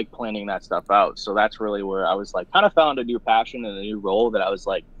 I like planning that stuff out. So that's really where I was like, kind of found a new passion and a new role that I was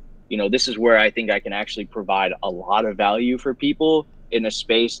like, this is where I think I can actually provide a lot of value for people in a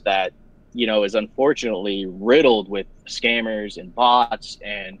space that, is unfortunately riddled with scammers and bots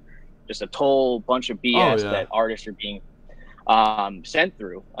and just a whole bunch of Oh BS yeah. that artists are being sent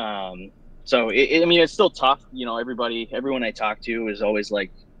through. So I mean, it's still tough. Everyone I talk to is always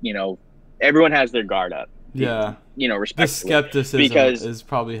like, everyone has their guard up, Yeah. The respectfully, skepticism because is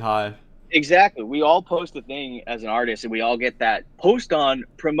probably high. exactly, we all post a thing as an artist, and we all get that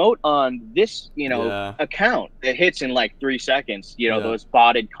promote on this, Yeah. account that hits in like 3 seconds. Yeah. Those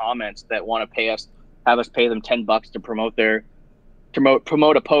botted comments that want to have us pay them $10 to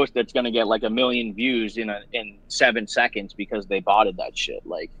promote a post that's going to get like 1 million views in 7 seconds because they botted that shit.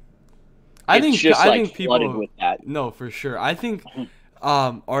 Like, it's just I like think flooded people, with that. no, for sure. I think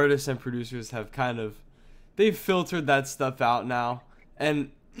artists and producers have they've filtered that stuff out now, and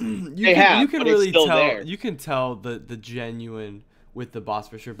you can But it's really still tell, there. you can tell the genuine with the bots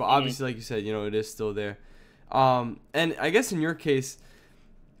for sure. But Mm-hmm. obviously, like you said, it is still there. And I guess in your case,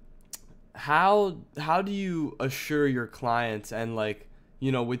 how do you assure your clients and, like,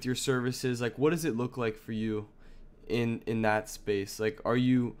 with your services, like, what does it look like for you in that space? Like, are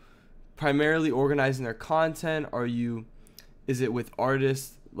you primarily organizing their content? Is it with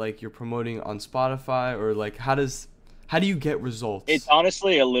artists, like you're promoting on Spotify, or like how do you get results? It's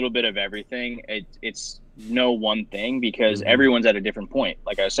honestly a little bit of everything. It's no one thing, because Mhm. everyone's at a different point.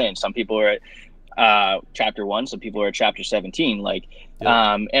 Like I was saying, some people are at chapter 1, some people are at chapter 17. Like,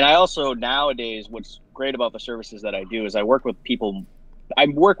 Yep. and I also, nowadays, what's great about the services that I do is I work with people. I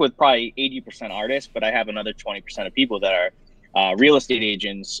work with probably 80% artists, but I have another 20% of people that are real estate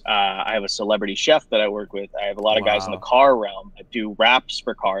agents. I have a celebrity chef that I work with. I have a lot of guys in the Wow. car realm that do wraps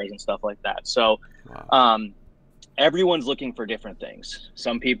for cars and stuff like that. So, Wow. everyone's looking for different things.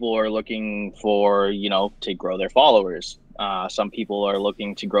 Some people are looking for, to grow their followers. Some people are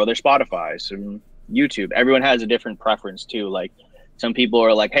looking to grow their Spotify, some YouTube. Everyone has a different preference too. Like, some people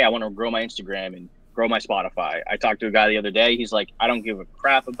are like, hey, I want to grow my Instagram and grow my Spotify. I talked to a guy the other day. He's like, I don't give a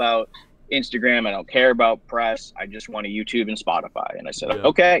crap about Instagram. I don't care about press. I just want a YouTube and Spotify. And I said, Yeah.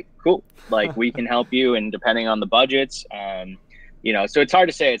 okay, cool. Like, we can help you. And depending on the budgets, so it's hard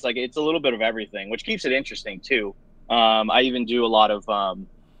to say. It's like, it's a little bit of everything, which keeps it interesting too. I even do a lot of,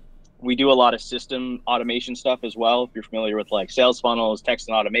 we do a lot of system automation stuff as well. If you're familiar with like sales funnels, text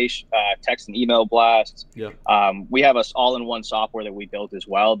and automation, text and email blasts. Yeah. We have us all-in-one software that we built as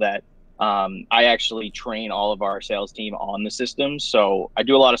well that I actually train all of our sales team on the system. So I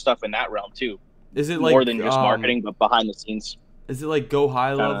do a lot of stuff in that realm too. Is it More like than just marketing, but behind the scenes. Is it like go high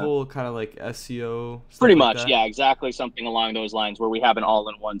Kinda, level, kind of like SEO? Stuff pretty like much, that? yeah, exactly, something along those lines, where we have an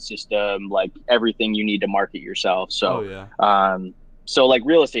all-in-one system, like everything you need to market yourself. So, Oh yeah. so like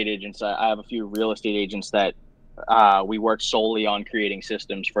real estate agents, I have a few real estate agents that we work solely on creating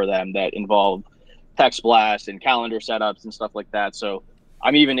systems for them that involve text blasts and calendar setups and stuff like that. So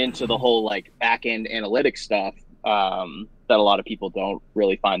I'm even into the whole like back end analytics stuff that a lot of people don't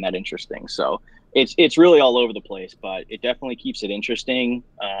really find that interesting. So it's really all over the place, but it definitely keeps it interesting.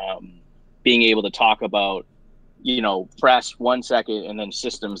 Being able to talk about, press 1 second and then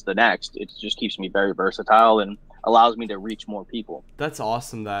systems the next, it just keeps me very versatile and allows me to reach more people. That's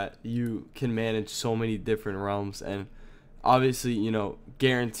awesome that you can manage so many different realms and obviously,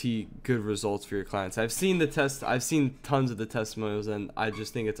 guarantee good results for your clients. I've seen tons of the testimonials, and I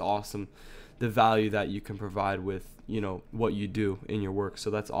just think it's awesome the value that you can provide with, what you do in your work. So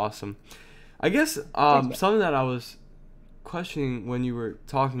that's awesome. I guess something that I was questioning when you were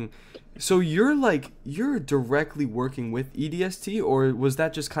talking, so you're directly working with EDST, or was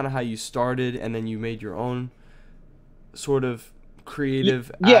that just kind of how you started and then you made your own sort of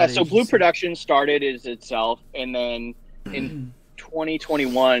creative ad So Blue agency? Production started as itself, and then in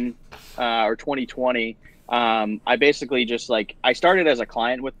 2021 or 2020, I basically just I started as a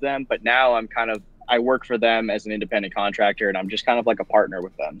client with them, but now I work for them as an independent contractor, and I'm just kind of like a partner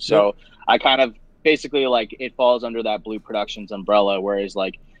with them. So Yep. I kind of basically, it falls under that Blue Productions umbrella, whereas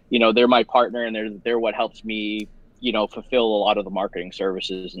they're my partner, and they're what helps me, fulfill a lot of the marketing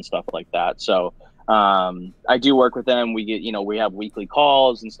services and stuff like that. So I do work with them. We get, we have weekly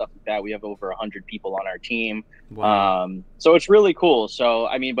calls and stuff like that. We have over 100 people on our team. Wow. So it's really cool. So,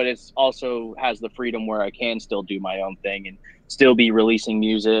 I mean, but it's also has the freedom where I can still do my own thing and still be releasing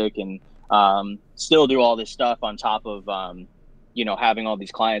music and still do all this stuff on top of, having all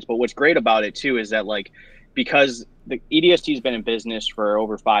these clients. But what's great about it too is that because the EDST has been in business for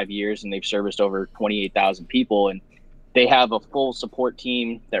over 5 years and they've serviced over 28,000 people, and they have a full support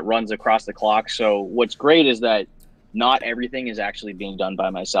team that runs across the clock. So what's great is that not everything is actually being done by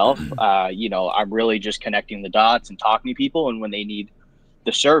myself. I'm really just connecting the dots and talking to people. And when they need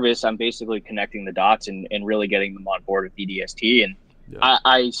the service, I'm basically connecting the dots and really getting them on board with EDST. And Yeah.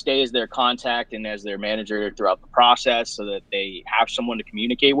 I stay as their contact and as their manager throughout the process so that they have someone to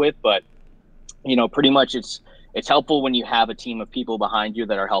communicate with. But, pretty much it's helpful when you have a team of people behind you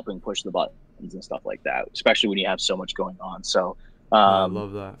that are helping push the buttons and stuff like that, especially when you have so much going on. So, I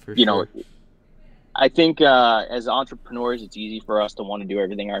love that for sure. I think as entrepreneurs, it's easy for us to want to do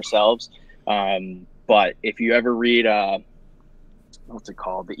everything ourselves. But if you ever read, what's it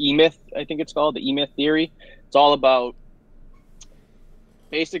called? The E-Myth, I think it's called, the E-Myth theory. It's all about,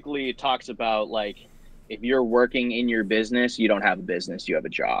 basically it talks about like, if you're working in your business, you don't have a business, you have a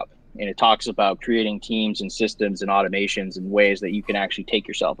job. And it talks about creating teams and systems and automations and ways that you can actually take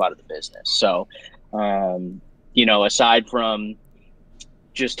yourself out of the business. So, aside from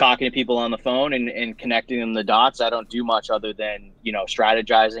just talking to people on the phone and connecting them the dots, I don't do much other than,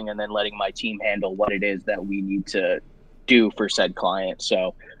 strategizing and then letting my team handle what it is that we need to do for said client.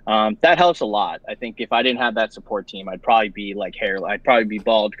 So that helps a lot. I think if I didn't have that support team, I'd probably be I'd probably be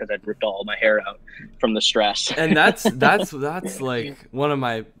bald because I'd ripped all my hair out from the stress. And that's like one of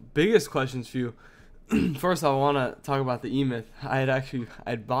my biggest questions for you. First, I want to talk about the E-Myth.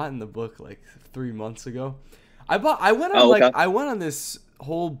 I'd bought in the book like 3 months ago. I went on this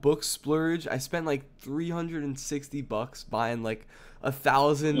whole book splurge. I spent like $360 buying like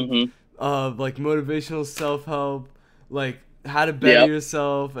 1,000 of like motivational self-help, like how to better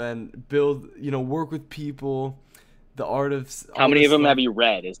yourself and build, work with people, the art of. How many of them have you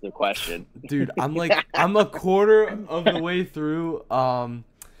read is the question. Dude, I'm a quarter of the way through.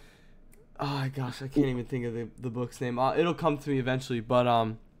 Oh gosh, I can't even think of the book's name. It'll come to me eventually, but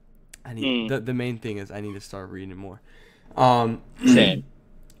I need the main thing is I need to start reading more. Same.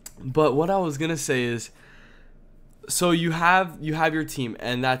 But what I was gonna say is, so you have your team,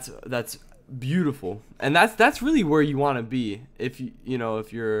 and that's beautiful, and that's really where you want to be. If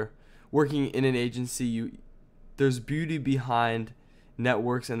if you're working in an agency, there's beauty behind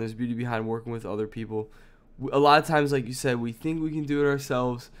networks, and there's beauty behind working with other people. A lot of times, like you said, we think we can do it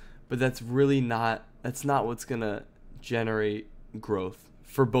ourselves, but that's not what's gonna generate growth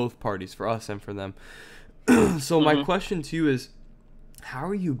for both parties, for us and for them. So my question to you is, how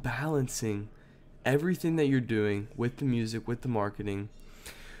are you balancing everything that you're doing with the music, with the marketing,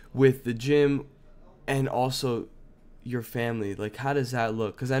 with the gym, and also your family? Like, how does that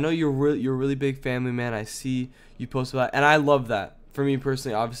look? Because I know you're a really big family man. I see you post about it, and I love that. For me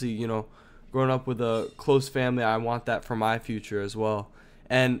personally, obviously, growing up with a close family, I want that for my future as well.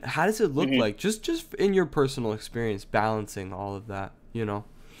 And how does it look like, just in your personal experience, balancing all of that,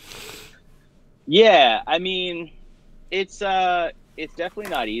 Yeah, I mean, it's definitely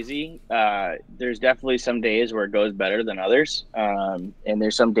not easy. There's definitely some days where it goes better than others. And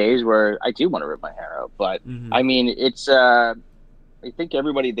there's some days where I do want to rip my hair out. But I mean, it's I think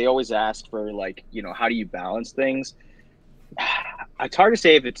they always ask for like, how do you balance things? It's hard to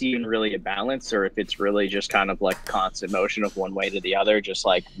say if it's even really a balance or if it's really just kind of like constant motion of one way to the other. Just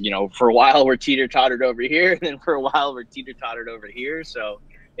like, for a while we're teeter-tottered over here, and then for a while we're teeter-tottered over here. So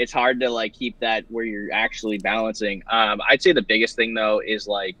it's hard to like keep that where you're actually balancing. I'd say the biggest thing though is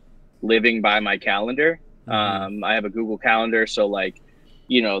like living by my calendar. I have a Google Calendar, so like,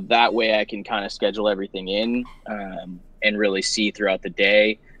 that way I can kind of schedule everything in and really see throughout the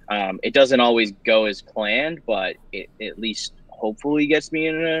day. It doesn't always go as planned, but it at least hopefully gets me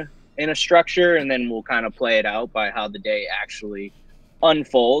in a structure, and then we'll kind of play it out by how the day actually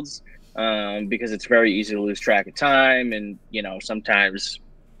unfolds. Because it's very easy to lose track of time, and sometimes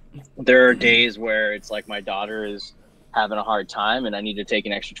there are days where it's like my daughter is having a hard time and I need to take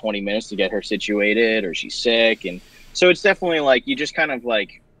an extra 20 minutes to get her situated, or she's sick. And so it's definitely like, you just kind of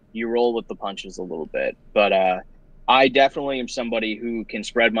like, you roll with the punches a little bit. But I definitely am somebody who can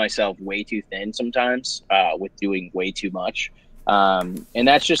spread myself way too thin sometimes with doing way too much. And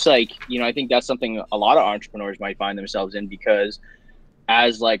that's just like, I think that's something a lot of entrepreneurs might find themselves in, because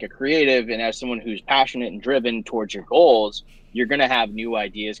as like a creative and as someone who's passionate and driven towards your goals, you're going to have new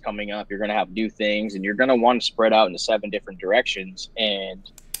ideas coming up. You're going to have new things, and you're going to want to spread out into 7 different directions. And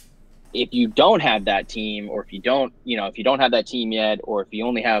if you don't have that team, or if you don't have that team yet, or if you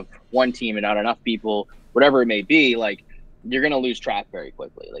only have one team and not enough people, whatever it may be, like, you're going to lose track very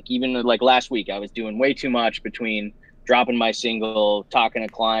quickly. Like, even like last week, I was doing way too much between dropping my single, talking to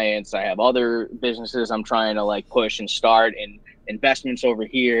clients. I have other businesses I'm trying to like push and start, and investments over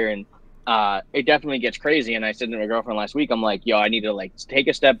here. And it definitely gets crazy. And I said to my girlfriend last week, I'm like, yo, I need to like take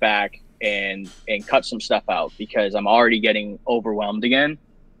a step back, and cut some stuff out because I'm already getting overwhelmed again,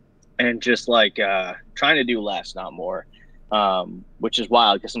 and just like trying to do less, not more. Which is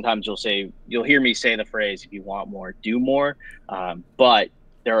wild because sometimes you'll hear me say the phrase, if you want more, do more. But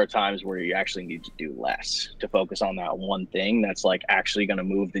there are times where you actually need to do less to focus on that one thing that's like actually going to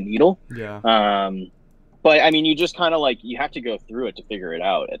move the needle. Yeah. But I mean, you just kind of like, you have to go through it to figure it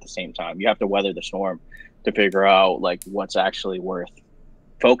out at the same time. You have to weather the storm to figure out like what's actually worth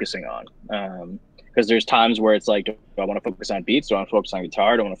focusing on. Because there's times where it's like, do I want to focus on beats? Do I want to focus on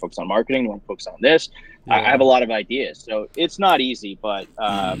guitar? Do I want to focus on marketing? Do I want to focus on this? Yeah. I have a lot of ideas. So it's not easy, but,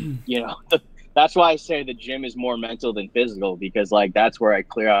 that's why I say the gym is more mental than physical, because like that's where I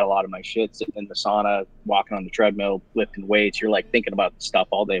clear out a lot of my shit, sitting in the sauna, walking on the treadmill, lifting weights. You're like thinking about stuff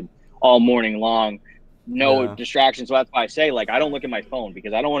all day, all morning long. No distractions. So that's why I say, like, I don't look at my phone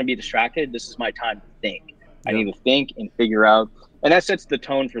because I don't want to be distracted. This is my time to think. I need to think and figure out. And that sets the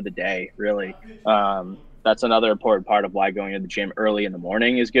tone for the day, really. That's another important part of why going to the gym early in the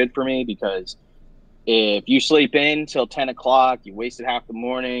morning is good for me, because if you sleep in till 10 o'clock, you wasted half the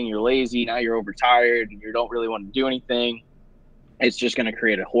morning, you're lazy, now you're overtired, and you don't really want to do anything, it's just going to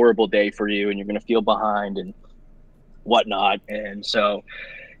create a horrible day for you, and you're going to feel behind and whatnot. And so,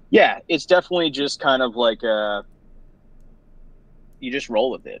 yeah, it's definitely just kind of like you just roll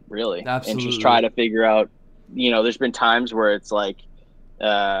with it, really. Absolutely. And just try to figure out, there's been times where it's like,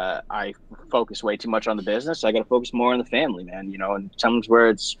 I focus way too much on the business. I got to focus more on the family, man, and times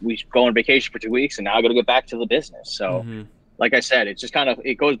where we go on vacation for 2 weeks and now I got to get back to the business. So like I said, it's just kind of,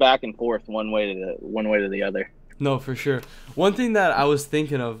 it goes back and forth one way to the other. No, for sure. One thing that I was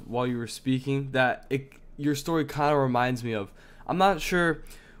thinking of while you were speaking that your story kind of reminds me of, I'm not sure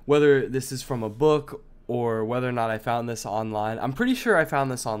whether this is from a book or whether or not I found this online. I'm pretty sure I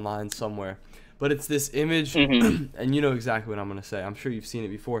found this online somewhere. But it's this image, and you know exactly what I'm going to say. I'm sure you've seen it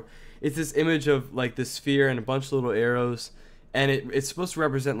before. It's this image of like this sphere and a bunch of little arrows, and it's supposed to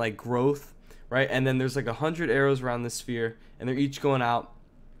represent like growth, right? And then there's like 100 arrows around this sphere, and they're each going out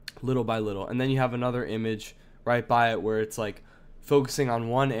little by little. And then you have another image right by it where it's like focusing on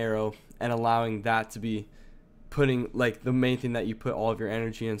one arrow and allowing that to be putting like the main thing that you put all of your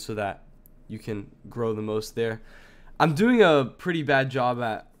energy in so that you can grow the most there. I'm doing a pretty bad job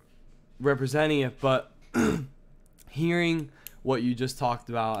at representing it, but hearing what you just talked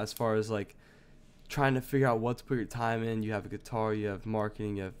about as far as like trying to figure out what to put your time in. You have a guitar, you have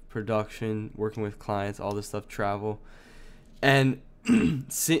marketing, you have production, working with clients, all this stuff, travel, and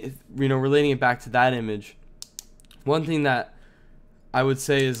relating it back to that image. One thing that I would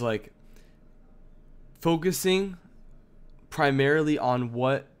say is like focusing primarily on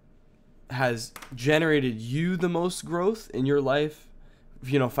what has generated you the most growth in your life,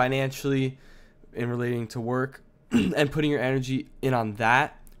 financially and relating to work, and putting your energy in on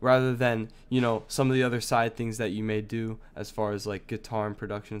that rather than, some of the other side things that you may do as far as like guitar and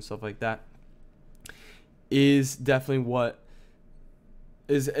production and stuff like that, is definitely what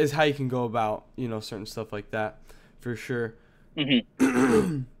is how you can go about, certain stuff like that, for sure. And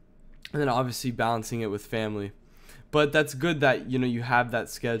then obviously balancing it with family. But that's good that, you have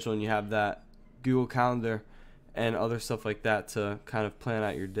that schedule and you have that Google Calendar and other stuff like that to kind of plan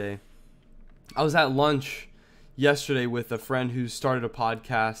out your day. I was at lunch yesterday with a friend who started a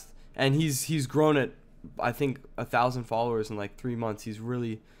podcast, and he's grown it, I think, 1,000 followers in like 3 months. He's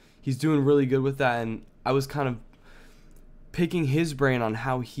doing really good with that, and I was kind of picking his brain on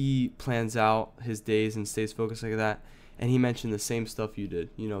how he plans out his days and stays focused like that. And he mentioned the same stuff you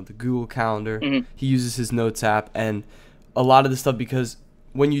did, the Google Calendar. He uses his Notes app and a lot of the stuff, because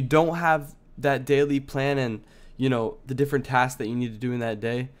when you don't have that daily plan and the different tasks that you need to do in that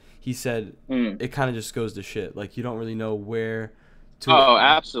day, he said it kind of just goes to shit. Like, you don't really know where to. Oh,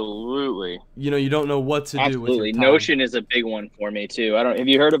 absolutely. You don't know what to do with your time. Notion is a big one for me too. Have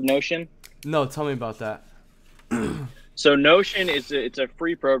you heard of Notion? No, tell me about that. So Notion it's a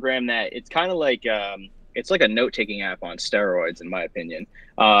free program that it's kind of like it's like a note-taking app on steroids, in my opinion.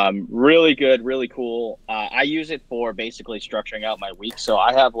 Really good, really cool. I use it for basically structuring out my week. So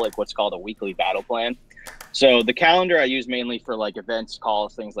I have like what's called a weekly battle plan. So the calendar I use mainly for like events,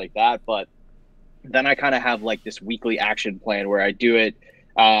 calls, things like that. But then I kind of have like this weekly action plan where I do it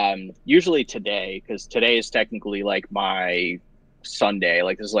usually today, because today is technically like my Sunday.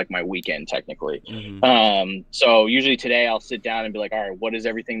 Like, this is like my weekend technically. So usually today I'll sit down and be like, all right, what is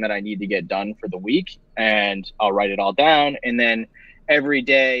everything that I need to get done for the week? And I'll write it all down. And then every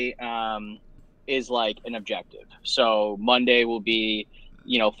day is like an objective. So Monday will be,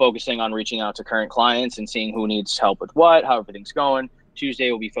 focusing on reaching out to current clients and seeing who needs help with what, how everything's going.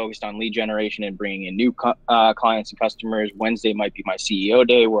 Tuesday will be focused on lead generation and bringing in new clients and customers. Wednesday might be my CEO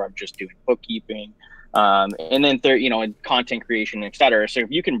day where I'm just doing bookkeeping. And then third, and content creation, et cetera. So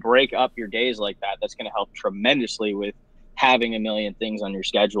if you can break up your days like that, that's going to help tremendously with having a million things on your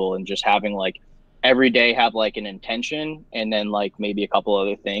schedule and just having like every day have like an intention and then like maybe a couple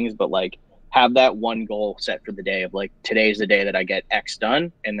other things, but like have that one goal set for the day of like, today's the day that I get X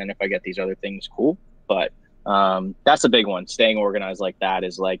done. And then if I get these other things, cool. But that's a big one. Staying organized like that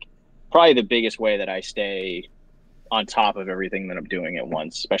is like probably the biggest way that I stay on top of everything that I'm doing at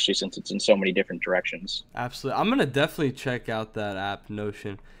once, especially since it's in so many different directions. Absolutely. I'm going to definitely check out that app,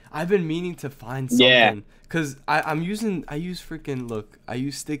 Notion. I've been meaning to find something because I use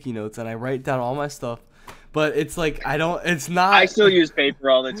sticky notes and I write down all my stuff, but it's like, I still use paper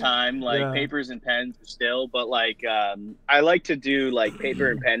all the time, like papers and pens still, but like, I like to do like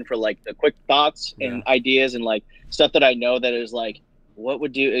paper and pen for like the quick thoughts and ideas and like stuff that I know that is like, what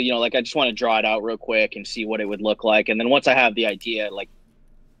would do, like I just want to draw it out real quick and see what it would look like. And then once I have the idea, like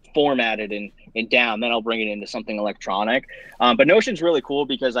formatted and down, then I'll bring it into something electronic. But Notion's really cool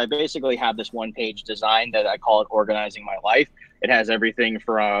because I basically have this one page design that I call it Organizing My Life. It has everything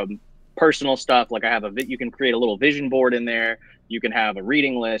from personal stuff. Like you can create a little vision board in there. You can have a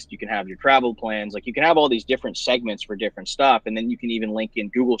reading list. You can have your travel plans. Like you can have all these different segments for different stuff. And then you can even link in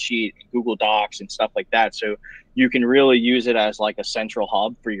Google Sheet, and Google Docs and stuff like that. So you can really use it as like a central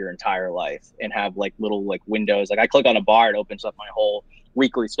hub for your entire life and have like little like windows. Like I click on a bar, it opens up my whole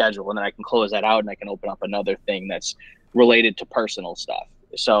weekly schedule, and then I can close that out and I can open up another thing that's related to personal stuff.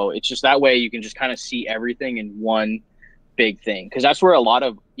 So it's just that way you can just kind of see everything in one big thing, because that's where a lot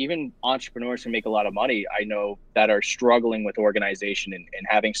of even entrepreneurs who make a lot of money, I know, that are struggling with organization and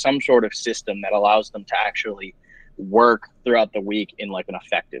having some sort of system that allows them to actually work throughout the week in like an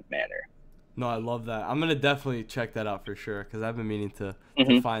effective manner. No, I love that. I'm gonna definitely check that out for sure because I've been meaning to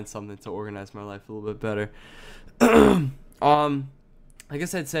find something to organize my life a little bit better. I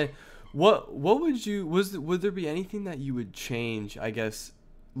guess I'd say, would there be anything that you would change, I guess,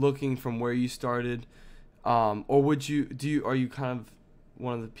 looking from where you started, or are you kind of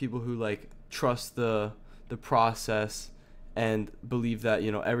one of the people who like trust the process and believe that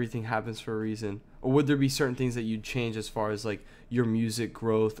everything happens for a reason, or would there be certain things that you'd change as far as like your music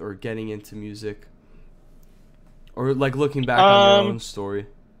growth or getting into music, or like looking back on your own story?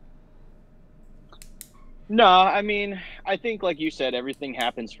 No, I mean, I think like you said, everything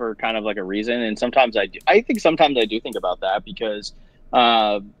happens for kind of like a reason. And sometimes I do think about that because,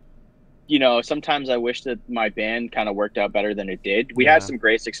 sometimes I wish that my band kind of worked out better than it did. We had some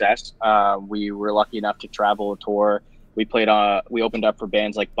great success. We were lucky enough to travel a tour. We opened up for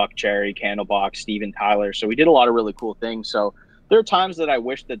bands like Buck Cherry, Candlebox, Steven Tyler. So we did a lot of really cool things. So there are times that I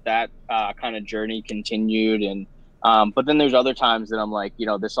wish that kind of journey continued. And, but then there's other times that I'm like,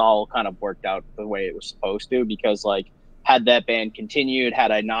 this all kind of worked out the way it was supposed to, because like had that band continued,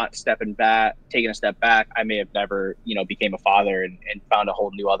 had I not taken a step back, I may have never, became a father and found a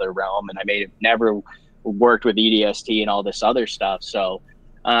whole new other realm. And I may have never worked with EDST and all this other stuff. So,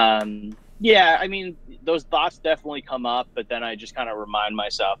 yeah, I mean, those thoughts definitely come up, but then I just kind of remind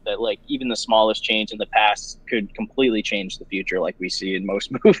myself that like even the smallest change in the past could completely change the future, like we see in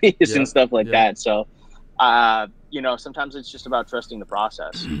most movies and stuff like that. So, sometimes it's just about trusting the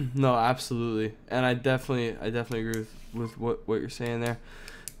process. No, absolutely. And I definitely agree with what you're saying there.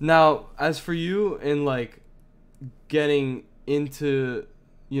 Now, as for you in like getting into,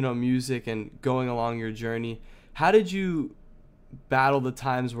 music and going along your journey, how did you battle the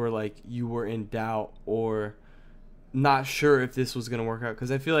times where like you were in doubt or not sure if this was going to work out? Because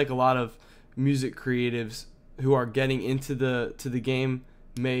I feel like a lot of music creatives who are getting into the game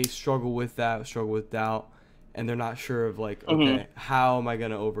may struggle with doubt, and they're not sure of like, okay, how am I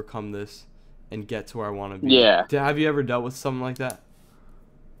going to overcome this and get to where I want to be? Yeah. Have you ever dealt with something like that?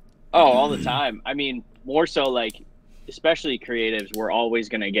 Oh, all the time. I mean, more so like, especially creatives, we're always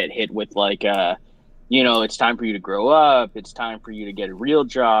going to get hit with like, it's time for you to grow up. It's time for you to get a real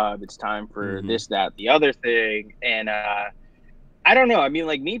job. It's time for this, that, the other thing. And I don't know. I mean,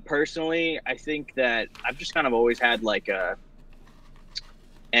 like me personally, I think that I've just kind of always had like a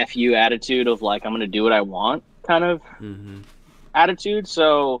F you attitude of like, I'm going to do what I want kind of attitude.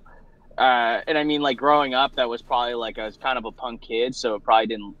 So, and I mean, like growing up, that was probably like, I was kind of a punk kid. So it probably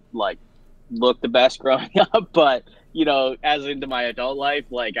didn't like look the best growing up, but as into my adult life,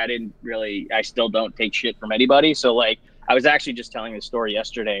 like I still don't take shit from anybody. So like, I was actually just telling a story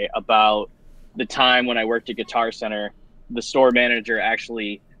yesterday about the time when I worked at Guitar Center. The store manager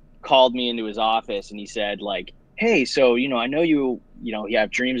actually called me into his office and he said like, hey, so, I know you have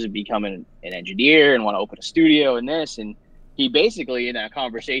dreams of becoming an engineer and want to open a studio and this. And he basically in that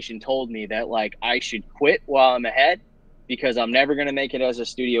conversation told me that like I should quit while I'm ahead because I'm never going to make it as a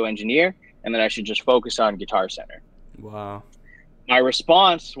studio engineer, and that I should just focus on Guitar Center. Wow. My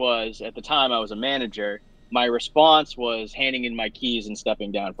response was, at the time I was a manager, my response was handing in my keys and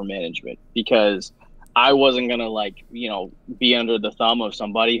stepping down from management, because I wasn't going to like, be under the thumb of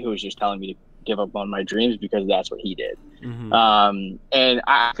somebody who was just telling me to give up on my dreams because that's what he did. Mm-hmm. And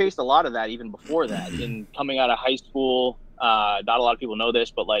I faced a lot of that even before that. In coming out of high school, not a lot of people know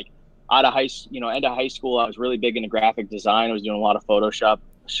this, but like out of end of high school, I was really big into graphic design. I was doing a lot of Photoshop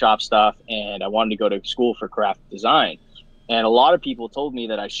shop stuff, and I wanted to go to school for graphic design. And a lot of people told me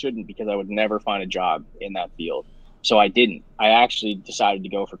that I shouldn't because I would never find a job in that field. So I didn't. I actually decided to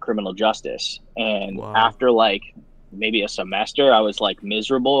go for criminal justice. And Wow. after like maybe a semester, I was like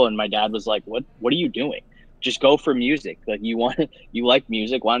miserable. And my dad was like, what are you doing? Just go for music. Like you like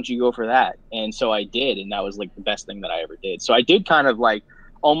music. Why don't you go for that? And so I did. And that was like the best thing that I ever did. So I did kind of like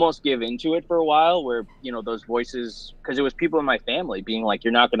almost give into it for a while, where, those voices, because it was people in my family being like,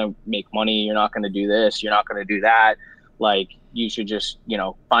 you're not going to make money. You're not going to do this. You're not going to do that. Like, you should just,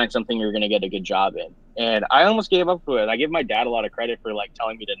 find something you're going to get a good job in. And I almost gave up to it. I give my dad a lot of credit for like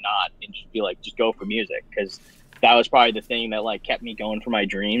telling me to not, and just be like, just go for music. Because that was probably the thing that like kept me going for my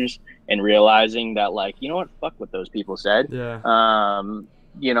dreams, and realizing that like, you know what, fuck what those people said. Yeah.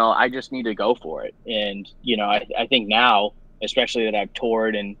 I just need to go for it. And, I think now, especially that I've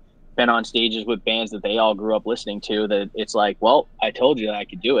toured and been on stages with bands that they all grew up listening to, that it's like, well, I told you that I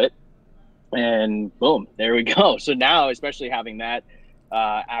could do it. And boom, there we go. So now, especially having that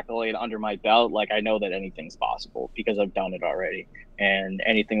accolade under my belt, like I know that anything's possible because I've done it already. And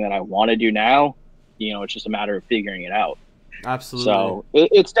anything that I want to do now, it's just a matter of figuring it out. Absolutely. So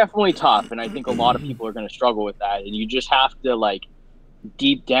it's definitely tough. And I think a lot of people are going to struggle with that. And you just have to like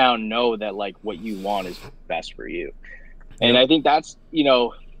deep down know that like what you want is best for you. And I think that's,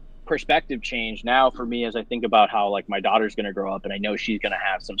 perspective change now for me, as I think about how like my daughter's going to grow up, and I know she's going to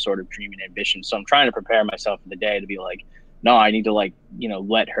have some sort of dream and ambition. So I'm trying to prepare myself for the day to be like, no, I need to like,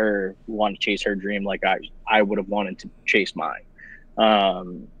 let her want to chase her dream like I would have wanted to chase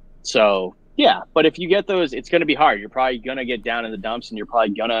mine. So yeah, but if you get those, it's going to be hard. You're probably going to get down in the dumps, and you're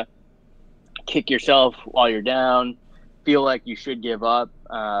probably going to kick yourself while you're down, feel like you should give up.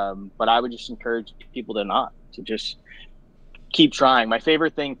 But I would just encourage people to just keep trying. My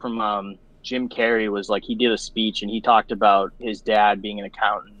favorite thing from Jim Carrey was like, he did a speech and he talked about his dad being an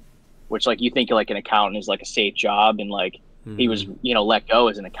accountant, which like you think like an accountant is like a safe job, and like he was let go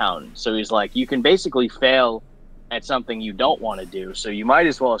as an accountant. So he's like, you can basically fail at something you don't want to do, so you might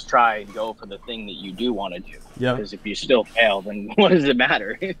as well try and go for the thing that you do want to do. Yeah, because if you still fail, then what does it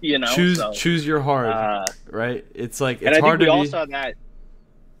matter? Choose your hard, right? It's like, it's and I hard think we to all be... saw that.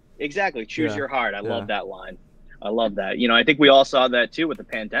 Exactly. Choose your heart. I love that line. I love that. I think we all saw that too with the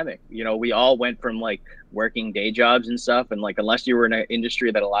pandemic. We all went from like working day jobs and stuff. And like, unless you were in an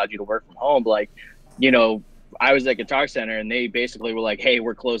industry that allowed you to work from home, like, I was at Guitar Center, and they basically were like, hey,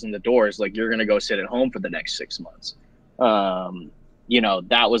 we're closing the doors. Like, you're going to go sit at home for the next 6 months.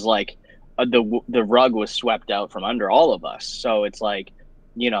 That was like the rug was swept out from under all of us. So it's like,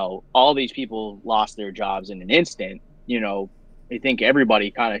 all these people lost their jobs in an instant. I think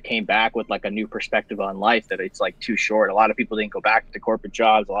everybody kind of came back with like a new perspective on life, that it's like too short. A lot of people didn't go back to corporate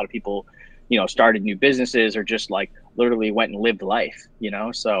jobs. A lot of people, started new businesses, or just like literally went and lived life,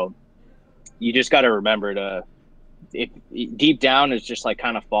 so you just got to remember to, if deep down is just like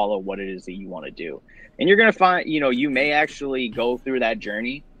kind of follow what it is that you want to do. And you're going to find, you may actually go through that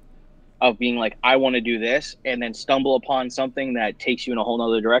journey of being like, I want to do this, and then stumble upon something that takes you in a whole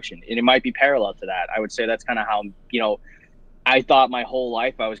nother direction. And it might be parallel to that. I would say that's kind of how, I thought my whole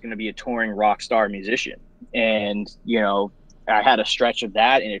life I was going to be a touring rock star musician. And, I had a stretch of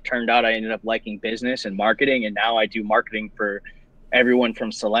that, and it turned out I ended up liking business and marketing. And now I do marketing for everyone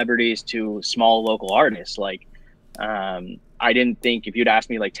from celebrities to small local artists. Like, I didn't think, if you'd asked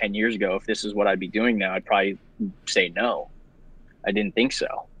me like 10 years ago if this is what I'd be doing now, I'd probably say no. I didn't think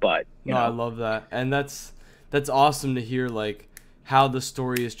so. But, you know. I love that. And that's awesome to hear, like, how the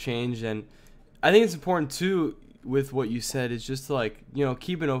story has changed. And I think it's important too, with what you said, is just to like,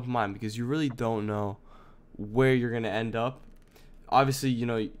 keep an open mind, because you really don't know where you're going to end up. Obviously,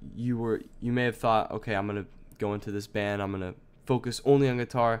 you may have thought, okay, I'm going to go into this band, I'm going to focus only on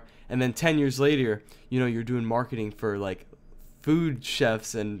guitar, and then 10 years later, you're doing marketing for like food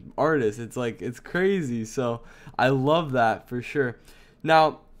chefs and artists. It's like, it's crazy. So I love that for sure.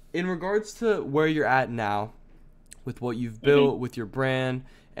 Now, in regards to where you're at now with what you've built, with your brand,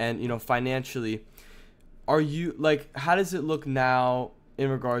 and financially, are you like, how does it look now in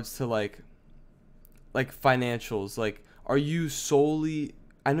regards to like financials? Like, are you solely,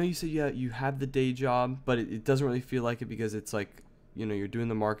 I know you said you have the day job, but it doesn't really feel like it because it's like, you know, you're doing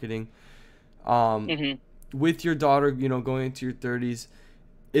the marketing. Hmm. With your daughter, you know, going into your 30s,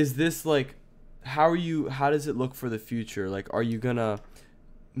 is this like, how does it look for the future? Like, are you gonna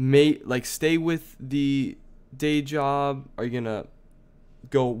stay with the day job? Are you gonna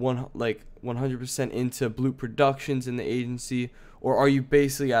go 100% into Blue Productions in the agency, or are you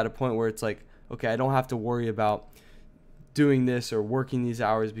basically at a point where it's like, okay, I don't have to worry about doing this or working these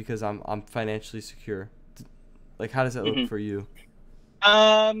hours because I'm financially secure? Like, how does that look Hmm. for you?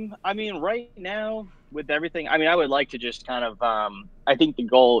 I mean, right now with everything, I mean, I would like to just kind of, I think the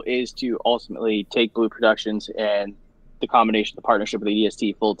goal is to ultimately take Blue Productions and the combination, the partnership with the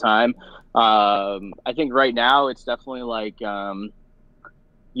EST full time. I think right now it's definitely like,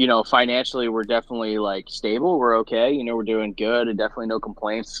 you know, financially we're definitely like stable. We're okay. You know, we're doing good and definitely no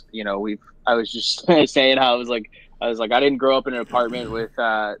complaints. You know, I was just saying how I was like, I didn't grow up in an apartment with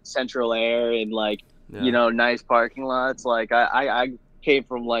central air and like, you Yeah, know, nice parking lots. Like I came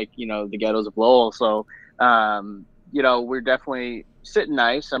from like, you know, the ghettos of Lowell. So, you know, we're definitely sitting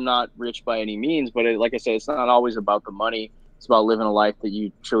nice. I'm not rich by any means, but like I said, it's not always about the money. It's about living a life that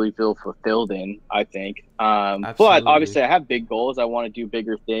you truly feel fulfilled in, I think. But absolutely. obviously, I have big goals. I want to do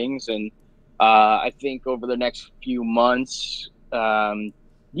bigger things. And I think over the next few months,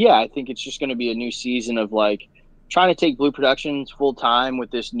 yeah, I think it's just going to be a new season of like trying to take Blue Productions full time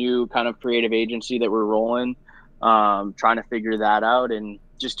with this new kind of creative agency that we're rolling, trying to figure that out and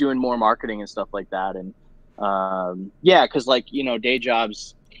just doing more marketing and stuff like that. And yeah, because like, you know, day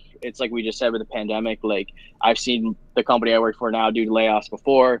jobs, it's like we just said with the pandemic, like I've seen the company I work for now do layoffs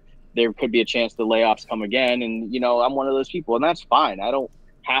before. There could be a chance the layoffs come again. And, you know, I'm one of those people, and that's fine. I don't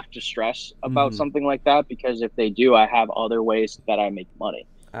have to stress about Mm-hmm. something like that because if they do, I have other ways that I make money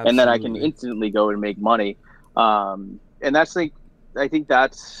and then I can Absolutely. instantly go and make money. And that's like, I think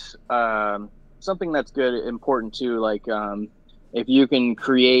that's something that's good, important too. Like, if you can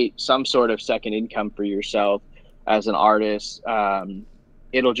create some sort of second income for yourself as an artist,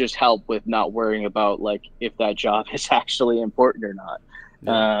 it'll just help with not worrying about like if that job is actually important or not.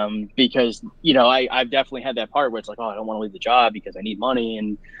 Yeah. Because you know, I've definitely had that part where it's like, oh, I don't want to leave the job because I need money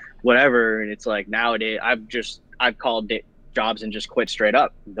and whatever. And it's like nowadays I've called it jobs and just quit straight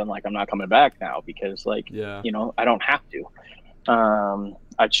up. Been like, I'm not coming back now because like, Yeah. you know, I don't have to.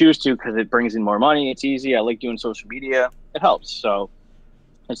 I choose to because it brings in more money. It's easy. I like doing social media. It helps. So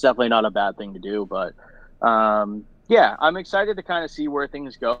it's definitely not a bad thing to do. But yeah, I'm excited to kind of see where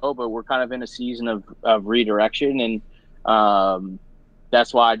things go. But we're kind of in a season of redirection, and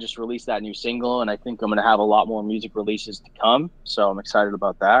that's why I just released that new single. And I think I'm going to have a lot more music releases to come. So I'm excited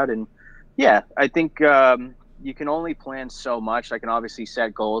about that. And yeah, I think you can only plan so much. I can obviously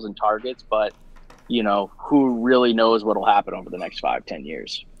set goals and targets, but you know, who really knows what'll happen over the next 5, 10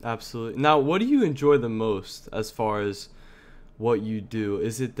 years? Absolutely. Now, what do you enjoy the most as far as what you do?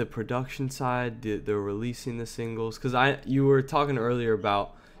 Is it the production side, the releasing the singles? Because you were talking earlier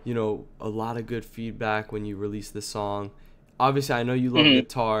about, you know, a lot of good feedback when you release the song. Obviously, I know you love Mm-hmm.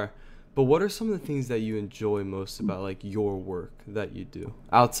 guitar, but what are some of the things that you enjoy most about like your work that you do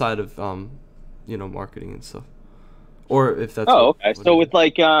outside of you know, marketing and stuff? Or if that's Oh, okay. what So it is. with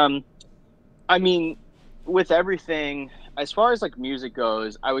like, I mean, with everything, as far as like music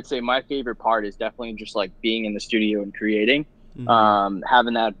goes, I would say my favorite part is definitely just like being in the studio and creating, Mhm.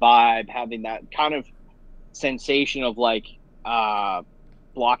 having that vibe, having that kind of sensation of like, uh,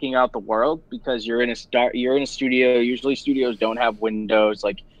 blocking out the world because you're in a studio. Usually studios don't have windows.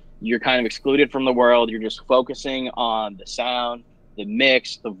 Like you're kind of excluded from the world. You're just focusing on the sound, the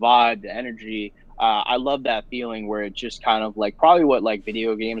mix, the vibe, the energy. I love that feeling where it just kind of like probably what like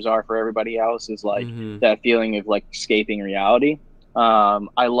video games are for everybody else is like Mhm. that feeling of like escaping reality.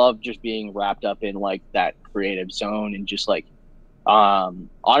 I love just being wrapped up in like that creative zone and just like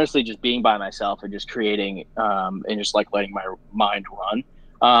honestly just being by myself and just creating and just like letting my mind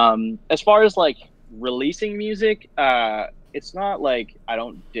run. As far as like releasing music, it's not like I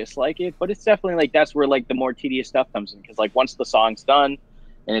don't dislike it, but it's definitely like that's where like the more tedious stuff comes in because like once the song's done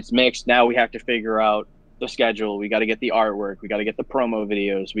and it's mixed, now we have to figure out the schedule. We got to get the artwork. We got to get the promo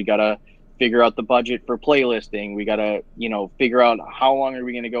videos. We got to figure out the budget for playlisting. We got to, you know, figure out how long are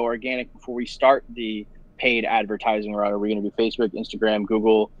we going to go organic before we start the paid advertising route. Are we going to do Facebook, Instagram,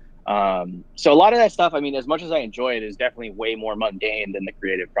 Google? So a lot of that stuff, I mean, as much as I enjoy it, is definitely way more mundane than the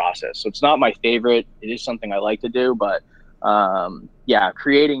creative process. So it's not my favorite. It is something I like to do, but yeah,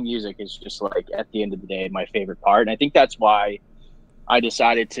 creating music is just like at the end of the day my favorite part, and I think that's why I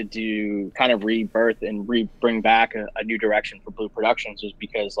decided to do kind of rebirth and bring back a new direction for Blue Productions was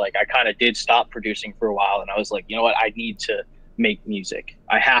because like I kind of did stop producing for a while, and I was like, you know what, I need to make music.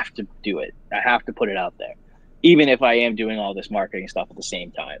 I have to do it. I have to put it out there, even if I am doing all this marketing stuff at the same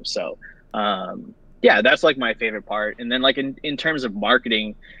time. So yeah, that's like my favorite part. And then like in terms of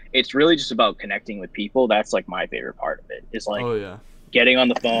marketing, it's really just about connecting with people. That's like my favorite part of it, is like Oh yeah. getting on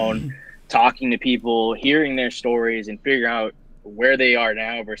the phone, talking to people, hearing their stories, and figuring out where they are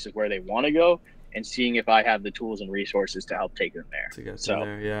now versus where they want to go, and seeing if I have the tools and resources to help take them there. To get So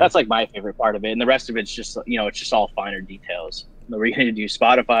there, yeah. that's like my favorite part of it. And the rest of it's just, you know, it's just all finer details. We're going to do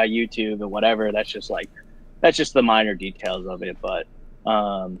Spotify, YouTube, and whatever. That's just the minor details of it. But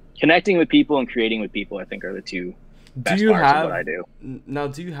connecting with people and creating with people, I think, are the two best parts of what I do. Now,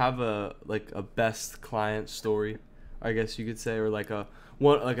 do you have a best client story, I guess you could say, or like a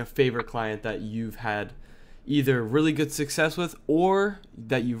favorite client that you've had either really good success with or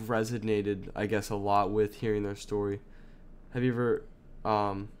that you've resonated, I guess, a lot with hearing their story? Have you ever,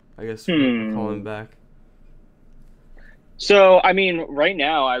 I guess, calling back? So, I mean, right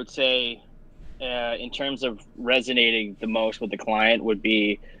now, I would say, in terms of resonating the most with the client would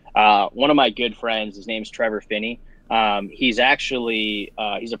be one of my good friends. His name's Trevor Finney. He's actually,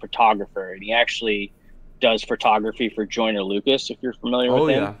 he's a photographer, and he actually does photography for Joyner Lucas, if you're familiar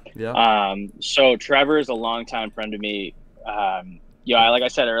with him. Yeah. So Trevor is a longtime friend of me. Like I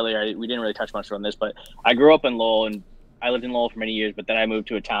said earlier, we didn't really touch much on this, but I grew up in Lowell, and I lived in Lowell for many years, but then I moved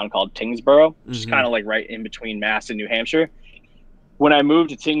to a town called Tingsboro, which is kind of like right in between Mass and New Hampshire. When I moved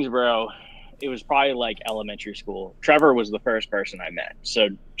to Tingsboro, it was probably like elementary school. Trevor was the first person I met. So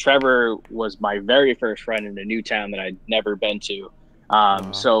Trevor was my very first friend in a new town that I'd never been to.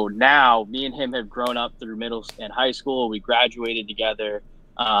 So now me and him have grown up through middle and high school. We graduated together.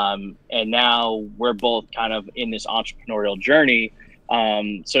 And now we're both kind of in this entrepreneurial journey.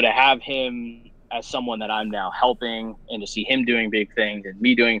 So to have him as someone that I'm now helping, and to see him doing big things and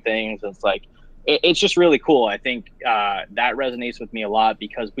me doing things, it's like, it's just really cool. I think that resonates with me a lot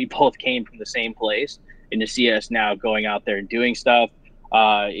because we both came from the same place, and to see us now going out there and doing stuff,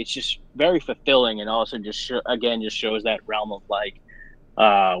 it's just very fulfilling, and also just shows that realm of like,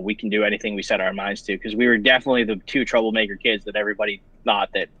 we can do anything we set our minds to, because we were definitely the two troublemaker kids that everybody thought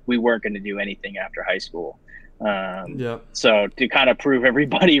that we weren't going to do anything after high school. So to kind of prove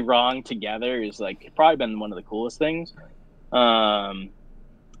everybody wrong together is like probably been one of the coolest things.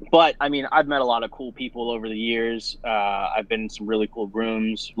 But I mean, I've met a lot of cool people over the years. I've been in some really cool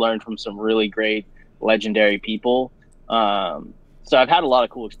rooms, learned from some really great legendary people. So I've had a lot of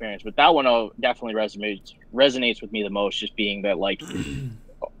cool experience, but that one definitely resonates with me the most, just being that like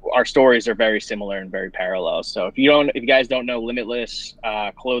our stories are very similar and very parallel. So if you guys don't know Limitless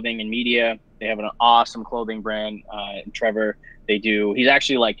Clothing and Media, they have an awesome clothing brand. And Trevor, he's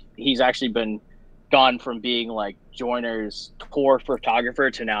actually been gone from being like Joyner's core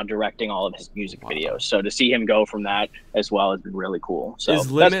photographer to now directing all of his music videos. So to see him go from that as well has been really cool. So he's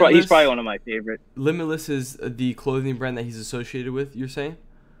probably one of my favorite. Limitless is the clothing brand that he's associated with, you're saying?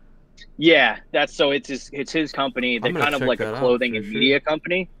 Yeah, it's his company. They're kind of like a clothing and media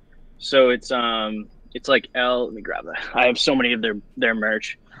company. So it's like let me grab that. I have so many of their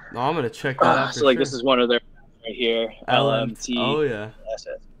merch. No, I'm gonna check that out. So like this is one of their right here. LMT. Oh yeah.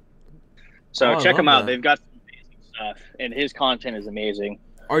 So check them out. They've got some amazing stuff, and his content is amazing.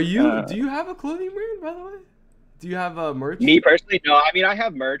 Do you have a clothing brand, by the way? Do you have a merch? Me personally, no. I mean, I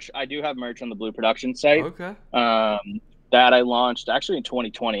have merch. I do have merch on the Blue Production site. Okay. That I launched actually in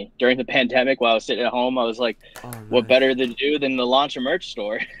 2020 during the pandemic while I was sitting at home. I was like, what better to do than to launch a merch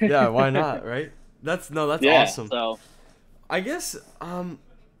store? Yeah, why not, right? That's awesome. So I guess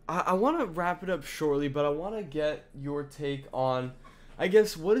I want to wrap it up shortly, but I want to get your take on, I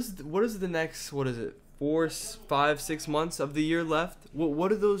guess, what is the next, 4, 5, 6 months of the year left?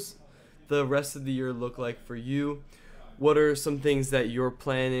 What do the rest of the year look like for you? What are some things that you're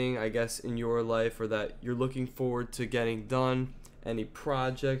planning, I guess, in your life, or that you're looking forward to getting done? Any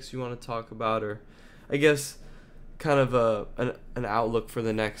projects you want to talk about, or I guess kind of an outlook for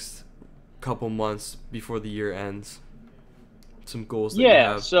the next couple months before the year ends? Some goals that you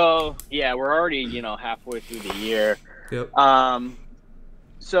have. So we're already halfway through the year. Yep.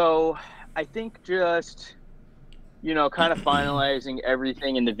 So I think just kind of finalizing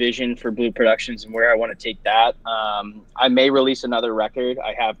everything in the vision for Blue Productions and where I want to take that. I may release another record.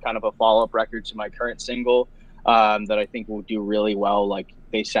 I have kind of a follow-up record to my current single that I think will do really well. Like,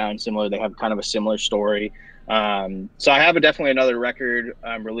 they sound similar. They have kind of a similar story. So I have definitely another record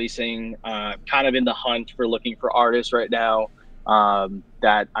I'm releasing, kind of in the hunt for looking for artists right now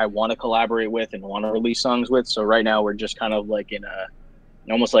that I want to collaborate with and want to release songs with. So right now we're just kind of like in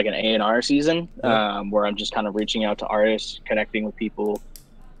almost like an A&R season, Yeah. where I'm just kind of reaching out to artists, connecting with people,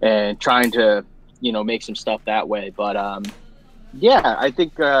 and trying to, make some stuff that way. But yeah, I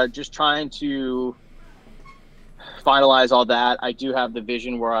think just trying to finalize all that. I do have the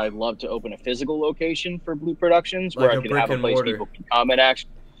vision where I'd love to open a physical location for Blue Productions, where Like I a could brick have a and place mortar. people can come and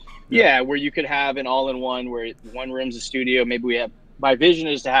actually, Yeah. yeah, where you could have an all-in-one, where one room's a studio. Maybe we have. My vision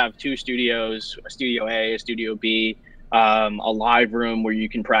is to have two studios: a studio A, a studio B, a live room where you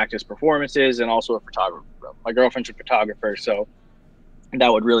can practice performances, and also a photography room. My girlfriend's a photographer, so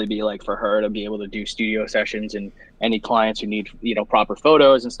that would really be like for her to be able to do studio sessions and any clients who need proper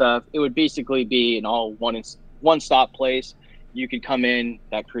photos and stuff. It would basically be an all one stop place. You could come in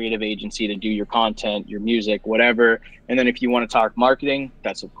that creative agency to do your content, your music, whatever, and then if you want to talk marketing,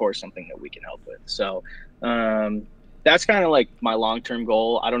 that's of course something that we can help with. So that's kind of like my long-term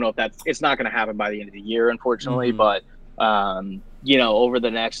goal. I don't know if it's not going to happen by the end of the year, unfortunately, Mm-hmm. but over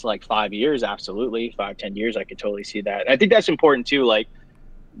the next like 5 years, absolutely, 5-10 years, I could totally see that. I think that's important too. Like,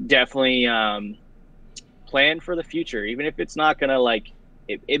 definitely plan for the future, even if it's not gonna like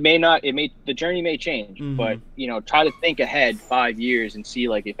it may not it may the journey may change, Mm-hmm. but try to think ahead 5 years and see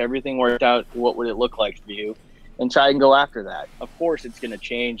like if everything worked out, what would it look like for you, and try and go after that. Of course it's going to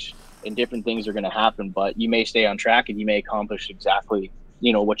change and different things are going to happen, but you may stay on track and you may accomplish exactly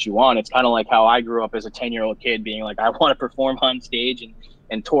what you want. It's kind of like how I grew up as a 10-year-old kid being like, I want to perform on stage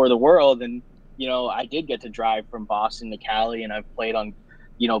and tour the world. And I did get to drive from Boston to Cali, and I've played on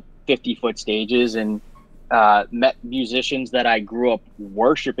 50-foot stages, and met musicians that I grew up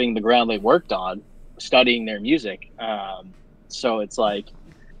worshiping the ground they worked on, studying their music. So it's like,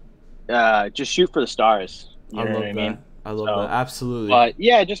 just shoot for the stars. I You know what love I mean? that. I love that. So, Absolutely. but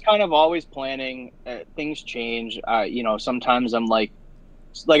yeah, just kind of always planning. Things change. Sometimes I'm like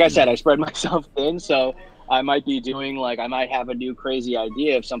I said, I spread myself thin. So I might be doing I might have a new crazy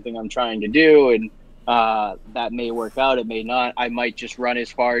idea of something I'm trying to do, and that may work out. It may not. I might just run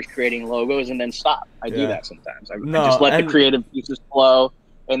as far as creating logos and then stop. I do Yeah. that sometimes. I just No, let the and creative juices flow,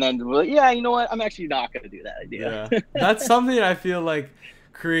 and then yeah, you know what? I'm actually not going to do that idea. yeah, that's something I feel like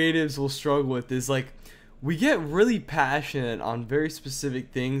creatives will struggle with is like we get really passionate on very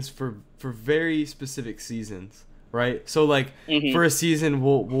specific things for very specific seasons, right? So like Hmm. for a season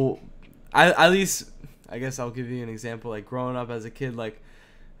I at least I guess I'll give you an example. Like growing up as a kid, like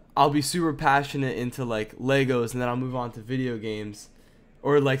I'll be super passionate into like Legos, and then I'll move on to video games,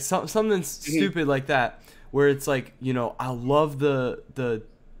 or like something Hmm. stupid like that, where it's like I love the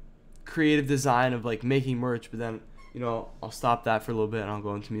creative design of like making merch, but then I'll stop that for a little bit and I'll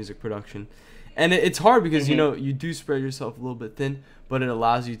go into music production. And it's hard because Hmm. you do spread yourself a little bit thin, but it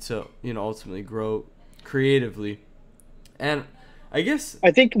allows you to ultimately grow creatively. And I guess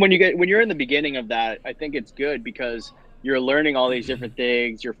I think when you're in the beginning of that, I think it's good because you're learning all these different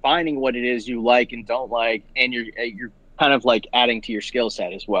things. You're finding what it is you like and don't like, and you're kind of like adding to your skill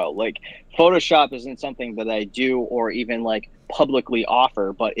set as well. Like Photoshop isn't something that I do or even like publicly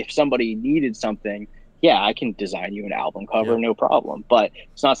offer, but if somebody needed something, yeah, I can design you an album cover, yep. no problem. But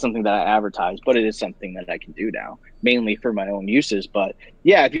it's not something that I advertise, but it is something that I can do now, mainly for my own uses. But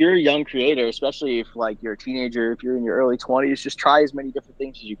yeah, if you're a young creator, especially if like you're a teenager, if you're in your early 20s, just try as many different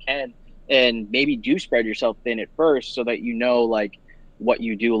things as you can, and maybe do spread yourself thin at first so that like what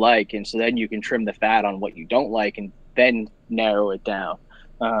you do like, and so then you can trim the fat on what you don't like and then narrow it down.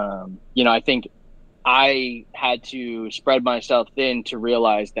 I think I had to spread myself thin to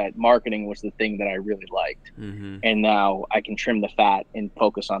realize that marketing was the thing that I really liked. Mhm. And now I can trim the fat and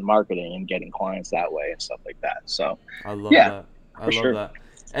focus on marketing and getting clients that way and stuff like that. So, I love yeah, that. I for love sure. that.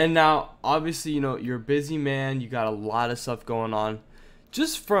 And now, obviously, you're a busy man. You got a lot of stuff going on.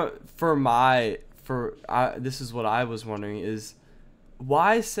 Just this is what I was wondering is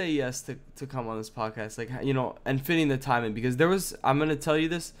why say yes to come on this podcast, like and fitting the time in, because I'm gonna tell you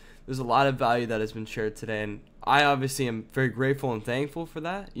this, there's a lot of value that has been shared today, and I obviously am very grateful and thankful for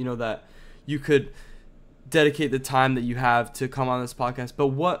that, that you could dedicate the time that you have to come on this podcast. But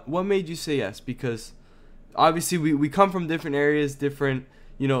what made you say yes? Because obviously we come from different areas, different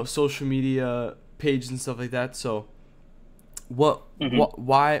social media pages and stuff like that. So Hmm.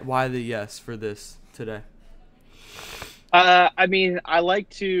 why the yes for this today? I mean, I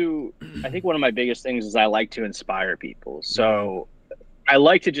think one of my biggest things is I like to inspire people. Mhm. So I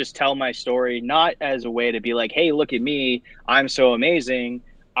like to just tell my story, not as a way to be like, hey, look at me, I'm so amazing.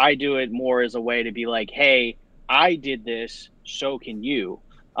 I do it more as a way to be like, hey, I did this, so can you.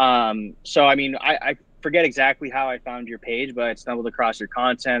 So, I mean, I forget exactly how I found your page, but I stumbled across your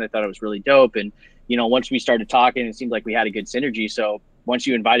content. I thought it was really dope. And, once we started talking, it seemed like we had a good synergy. So once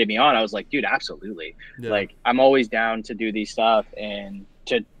you invited me on, I was like, dude, absolutely. Yeah. Like, I'm always down to do these stuff. And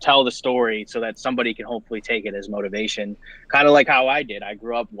to tell the story so that somebody can hopefully take it as motivation. Kind of like how I did. I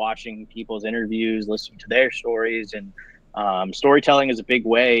grew up watching people's interviews, listening to their stories, and storytelling is a big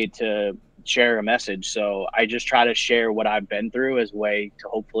way to share a message. So I just try to share what I've been through as a way to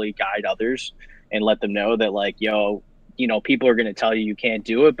hopefully guide others and let them know that, like, yo, you know, people are going to tell you you can't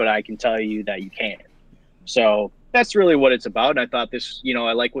do it, but I can tell you that you can. So that's really what it's about. And I thought this, you know,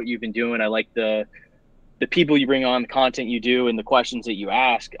 I like what you've been doing. I like the people you bring on, the content you do, and the questions that you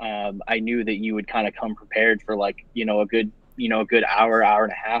ask. I knew that you would kind of come prepared for, like, you know, a good hour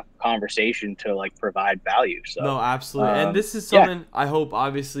and a half conversation to, like, provide value. So no, absolutely. And this is something I hope,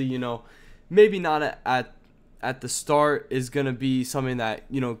 obviously, you know, maybe not at the start is going to be something that,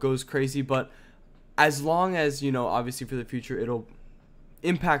 you know, goes crazy, but as long as, you know, obviously for the future, it'll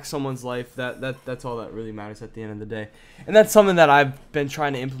impact someone's life, that's all that really matters at the end of the day. And that's something that I've been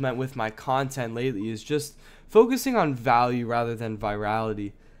trying to implement with my content lately, is just focusing on value rather than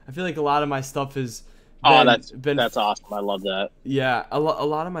virality. I feel like a lot of my stuff has that's awesome. I love that. Yeah, a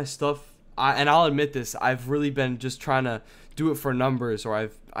lot of my stuff, and I'll admit this, I've really been just trying to do it for numbers, or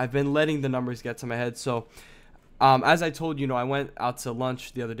I've been letting the numbers get to my head. So as I told you, I went out to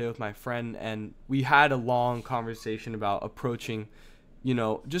lunch the other day with my friend, and we had a long conversation about approaching, you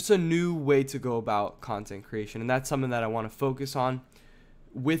know, just a new way to go about content creation. And that's something that I want to focus on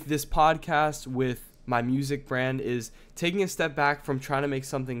with this podcast, with my music brand, is taking a step back from trying to make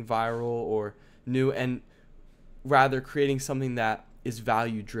something viral or new, and rather creating something that is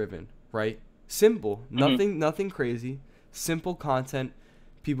value driven, right? Simple, nothing crazy, simple content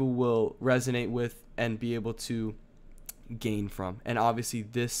people will resonate with and be able to gain from. And obviously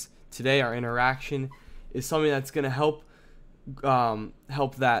today, our interaction is something that's going to help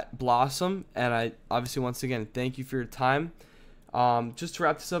that blossom. And I obviously, once again, thank you for your time. Just to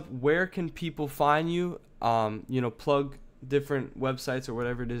wrap this up, where can people find you? You know, plug different websites or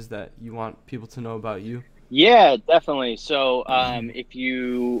whatever it is that you want people to know about you. Yeah, definitely. So if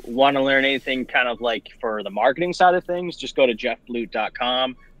you want to learn anything kind of like for the marketing side of things, just go to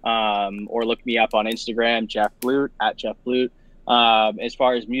jeffblute.com, or look me up on Instagram, jeffblute, @jeffblute. As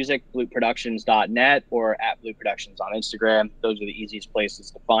far as music, bluteproductions.net or @bluteproductions on Instagram. Those are the easiest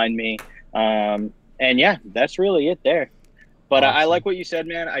places to find me. And yeah, that's really it there. But awesome. I like what you said,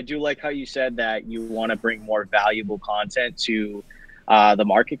 man. I do like how you said that you want to bring more valuable content to the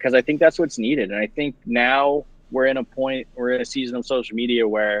market, because I think that's what's needed. And I think now we're in a season of social media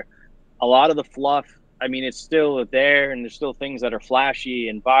where a lot of the fluff, I mean, it's still there, and there's still things that are flashy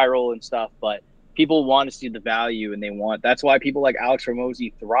and viral and stuff, but people want to see the value, and that's why people like Alex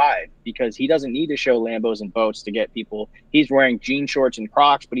Ramosi thrive, because he doesn't need to show Lambos and boats to get people. He's wearing jean shorts and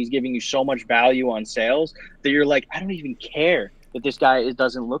Crocs, but he's giving you so much value on sales that you're like, I don't even care that this guy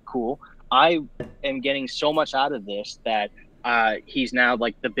doesn't look cool. I am getting so much out of this that he's now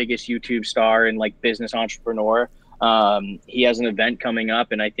like the biggest YouTube star and like business entrepreneur. He has an event coming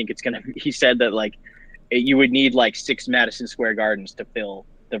up, and I think he said that like you would need like 6 Madison Square Gardens to fill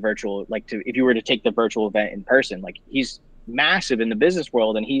the virtual, if you were to take the virtual event in person. Like, he's massive in the business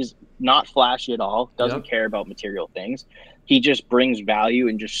world, and he's not flashy at all, doesn't care about material things. He just brings value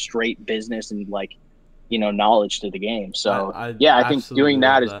and just straight business and, like, you know, knowledge to the game. So I think doing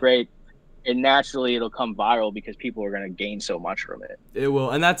that is great. And naturally it'll come viral because people are going to gain so much from it. It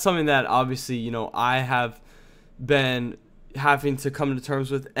will. And that's something that obviously, you know, I have been having to come to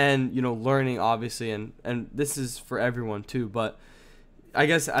terms with, and, you know, learning, obviously, and this is for everyone too, but I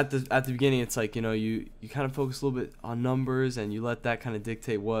guess at the beginning, it's like, you know, you kind of focus a little bit on numbers, and you let that kind of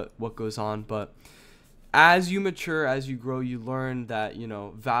dictate what goes on. But as you mature, as you grow, you learn that, you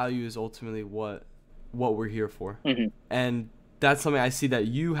know, value is ultimately what we're here for. Mm-hmm. And that's something I see that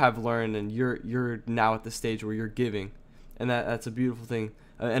you have learned, and you're now at the stage where you're giving, and that's a beautiful thing,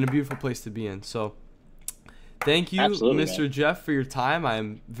 and a beautiful place to be in. So thank you, absolutely, Mr. man. Jeff, for your time. I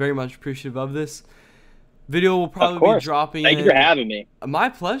am very much appreciative of this. Video will probably be dropping. Thank you for having me. My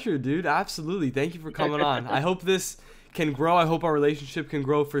pleasure, dude. Absolutely. Thank you for coming on. I hope this can grow. I hope our relationship can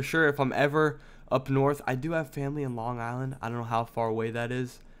grow for sure. If I'm ever up north, I do have family in Long Island. I don't know how far away that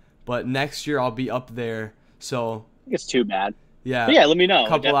is, but next year I'll be up there. So it's too bad. Yeah. But yeah, let me know. A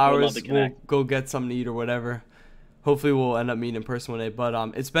couple hours, we'll go get something to eat or whatever. Hopefully we'll end up meeting in person one day.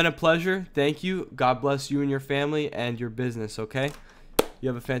 But it's been a pleasure. Thank you. God bless you and your family and your business, okay? You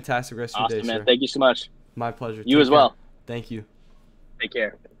have a fantastic rest of your day, man. Sir. Thank you so much. My pleasure. You as well. Thank you. Take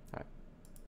care.